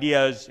of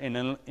ideas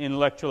and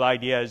intellectual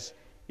ideas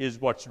is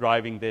what's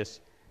driving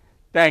this.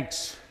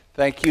 Thanks.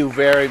 Thank you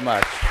very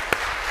much.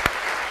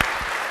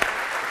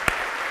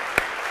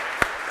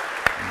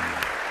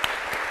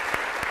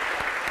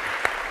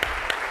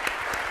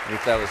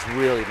 That was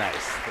really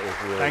nice. It was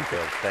really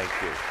good. Thank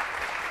you.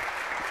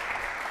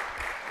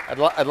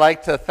 I'd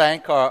like to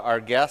thank our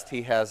guest.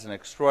 He has an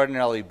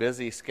extraordinarily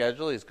busy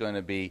schedule. He's going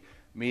to be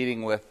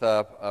meeting with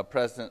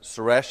President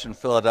Suresh in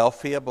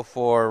Philadelphia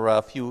before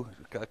a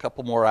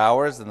couple more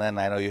hours, and then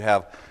I know you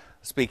have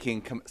a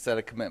speaking set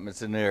of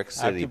commitments in New York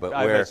City.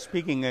 I have a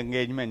speaking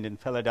engagement in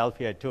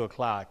Philadelphia at 2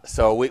 o'clock.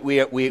 So we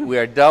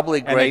are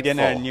doubly grateful. And a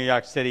dinner in New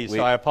York City.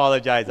 So I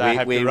apologize. I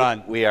have to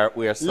run. We are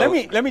so.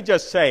 Let me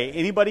just say,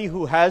 anybody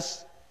who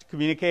has to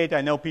communicate, I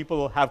know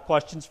people have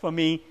questions for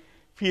me.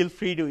 Feel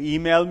free to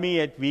email me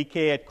at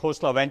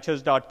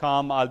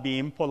vk@khoslaventures.com. I'll be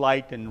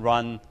impolite and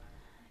run.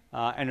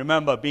 And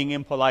remember, being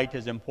impolite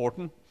is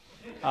important.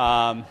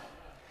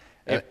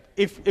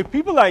 If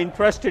people are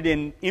interested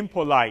in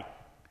impolite,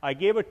 I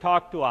gave a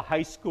talk to a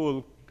high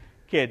school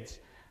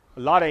kids, a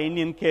lot of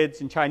Indian kids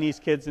and Chinese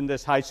kids in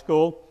this high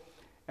school.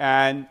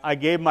 And I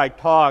gave my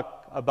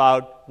talk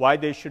about why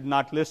they should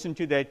not listen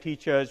to their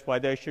teachers, why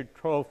they should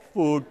throw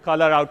food,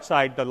 color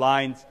outside the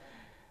lines.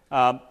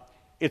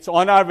 It's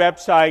on our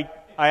website.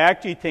 I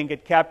actually think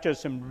it captures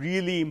some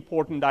really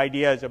important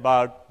ideas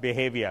about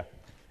behavior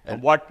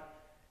and what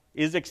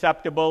is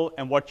acceptable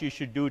and what you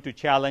should do to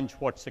challenge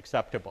what's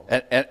acceptable.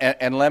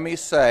 And let me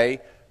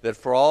say that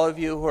for all of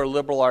you who are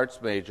liberal arts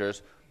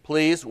majors,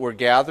 please, we're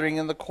gathering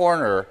in the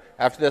corner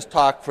after this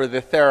talk for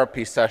the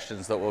therapy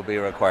sessions that will be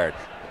required.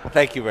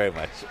 Thank you very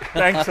much.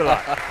 Thanks a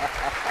lot.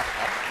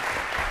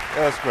 That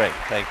was great.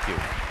 Thank you.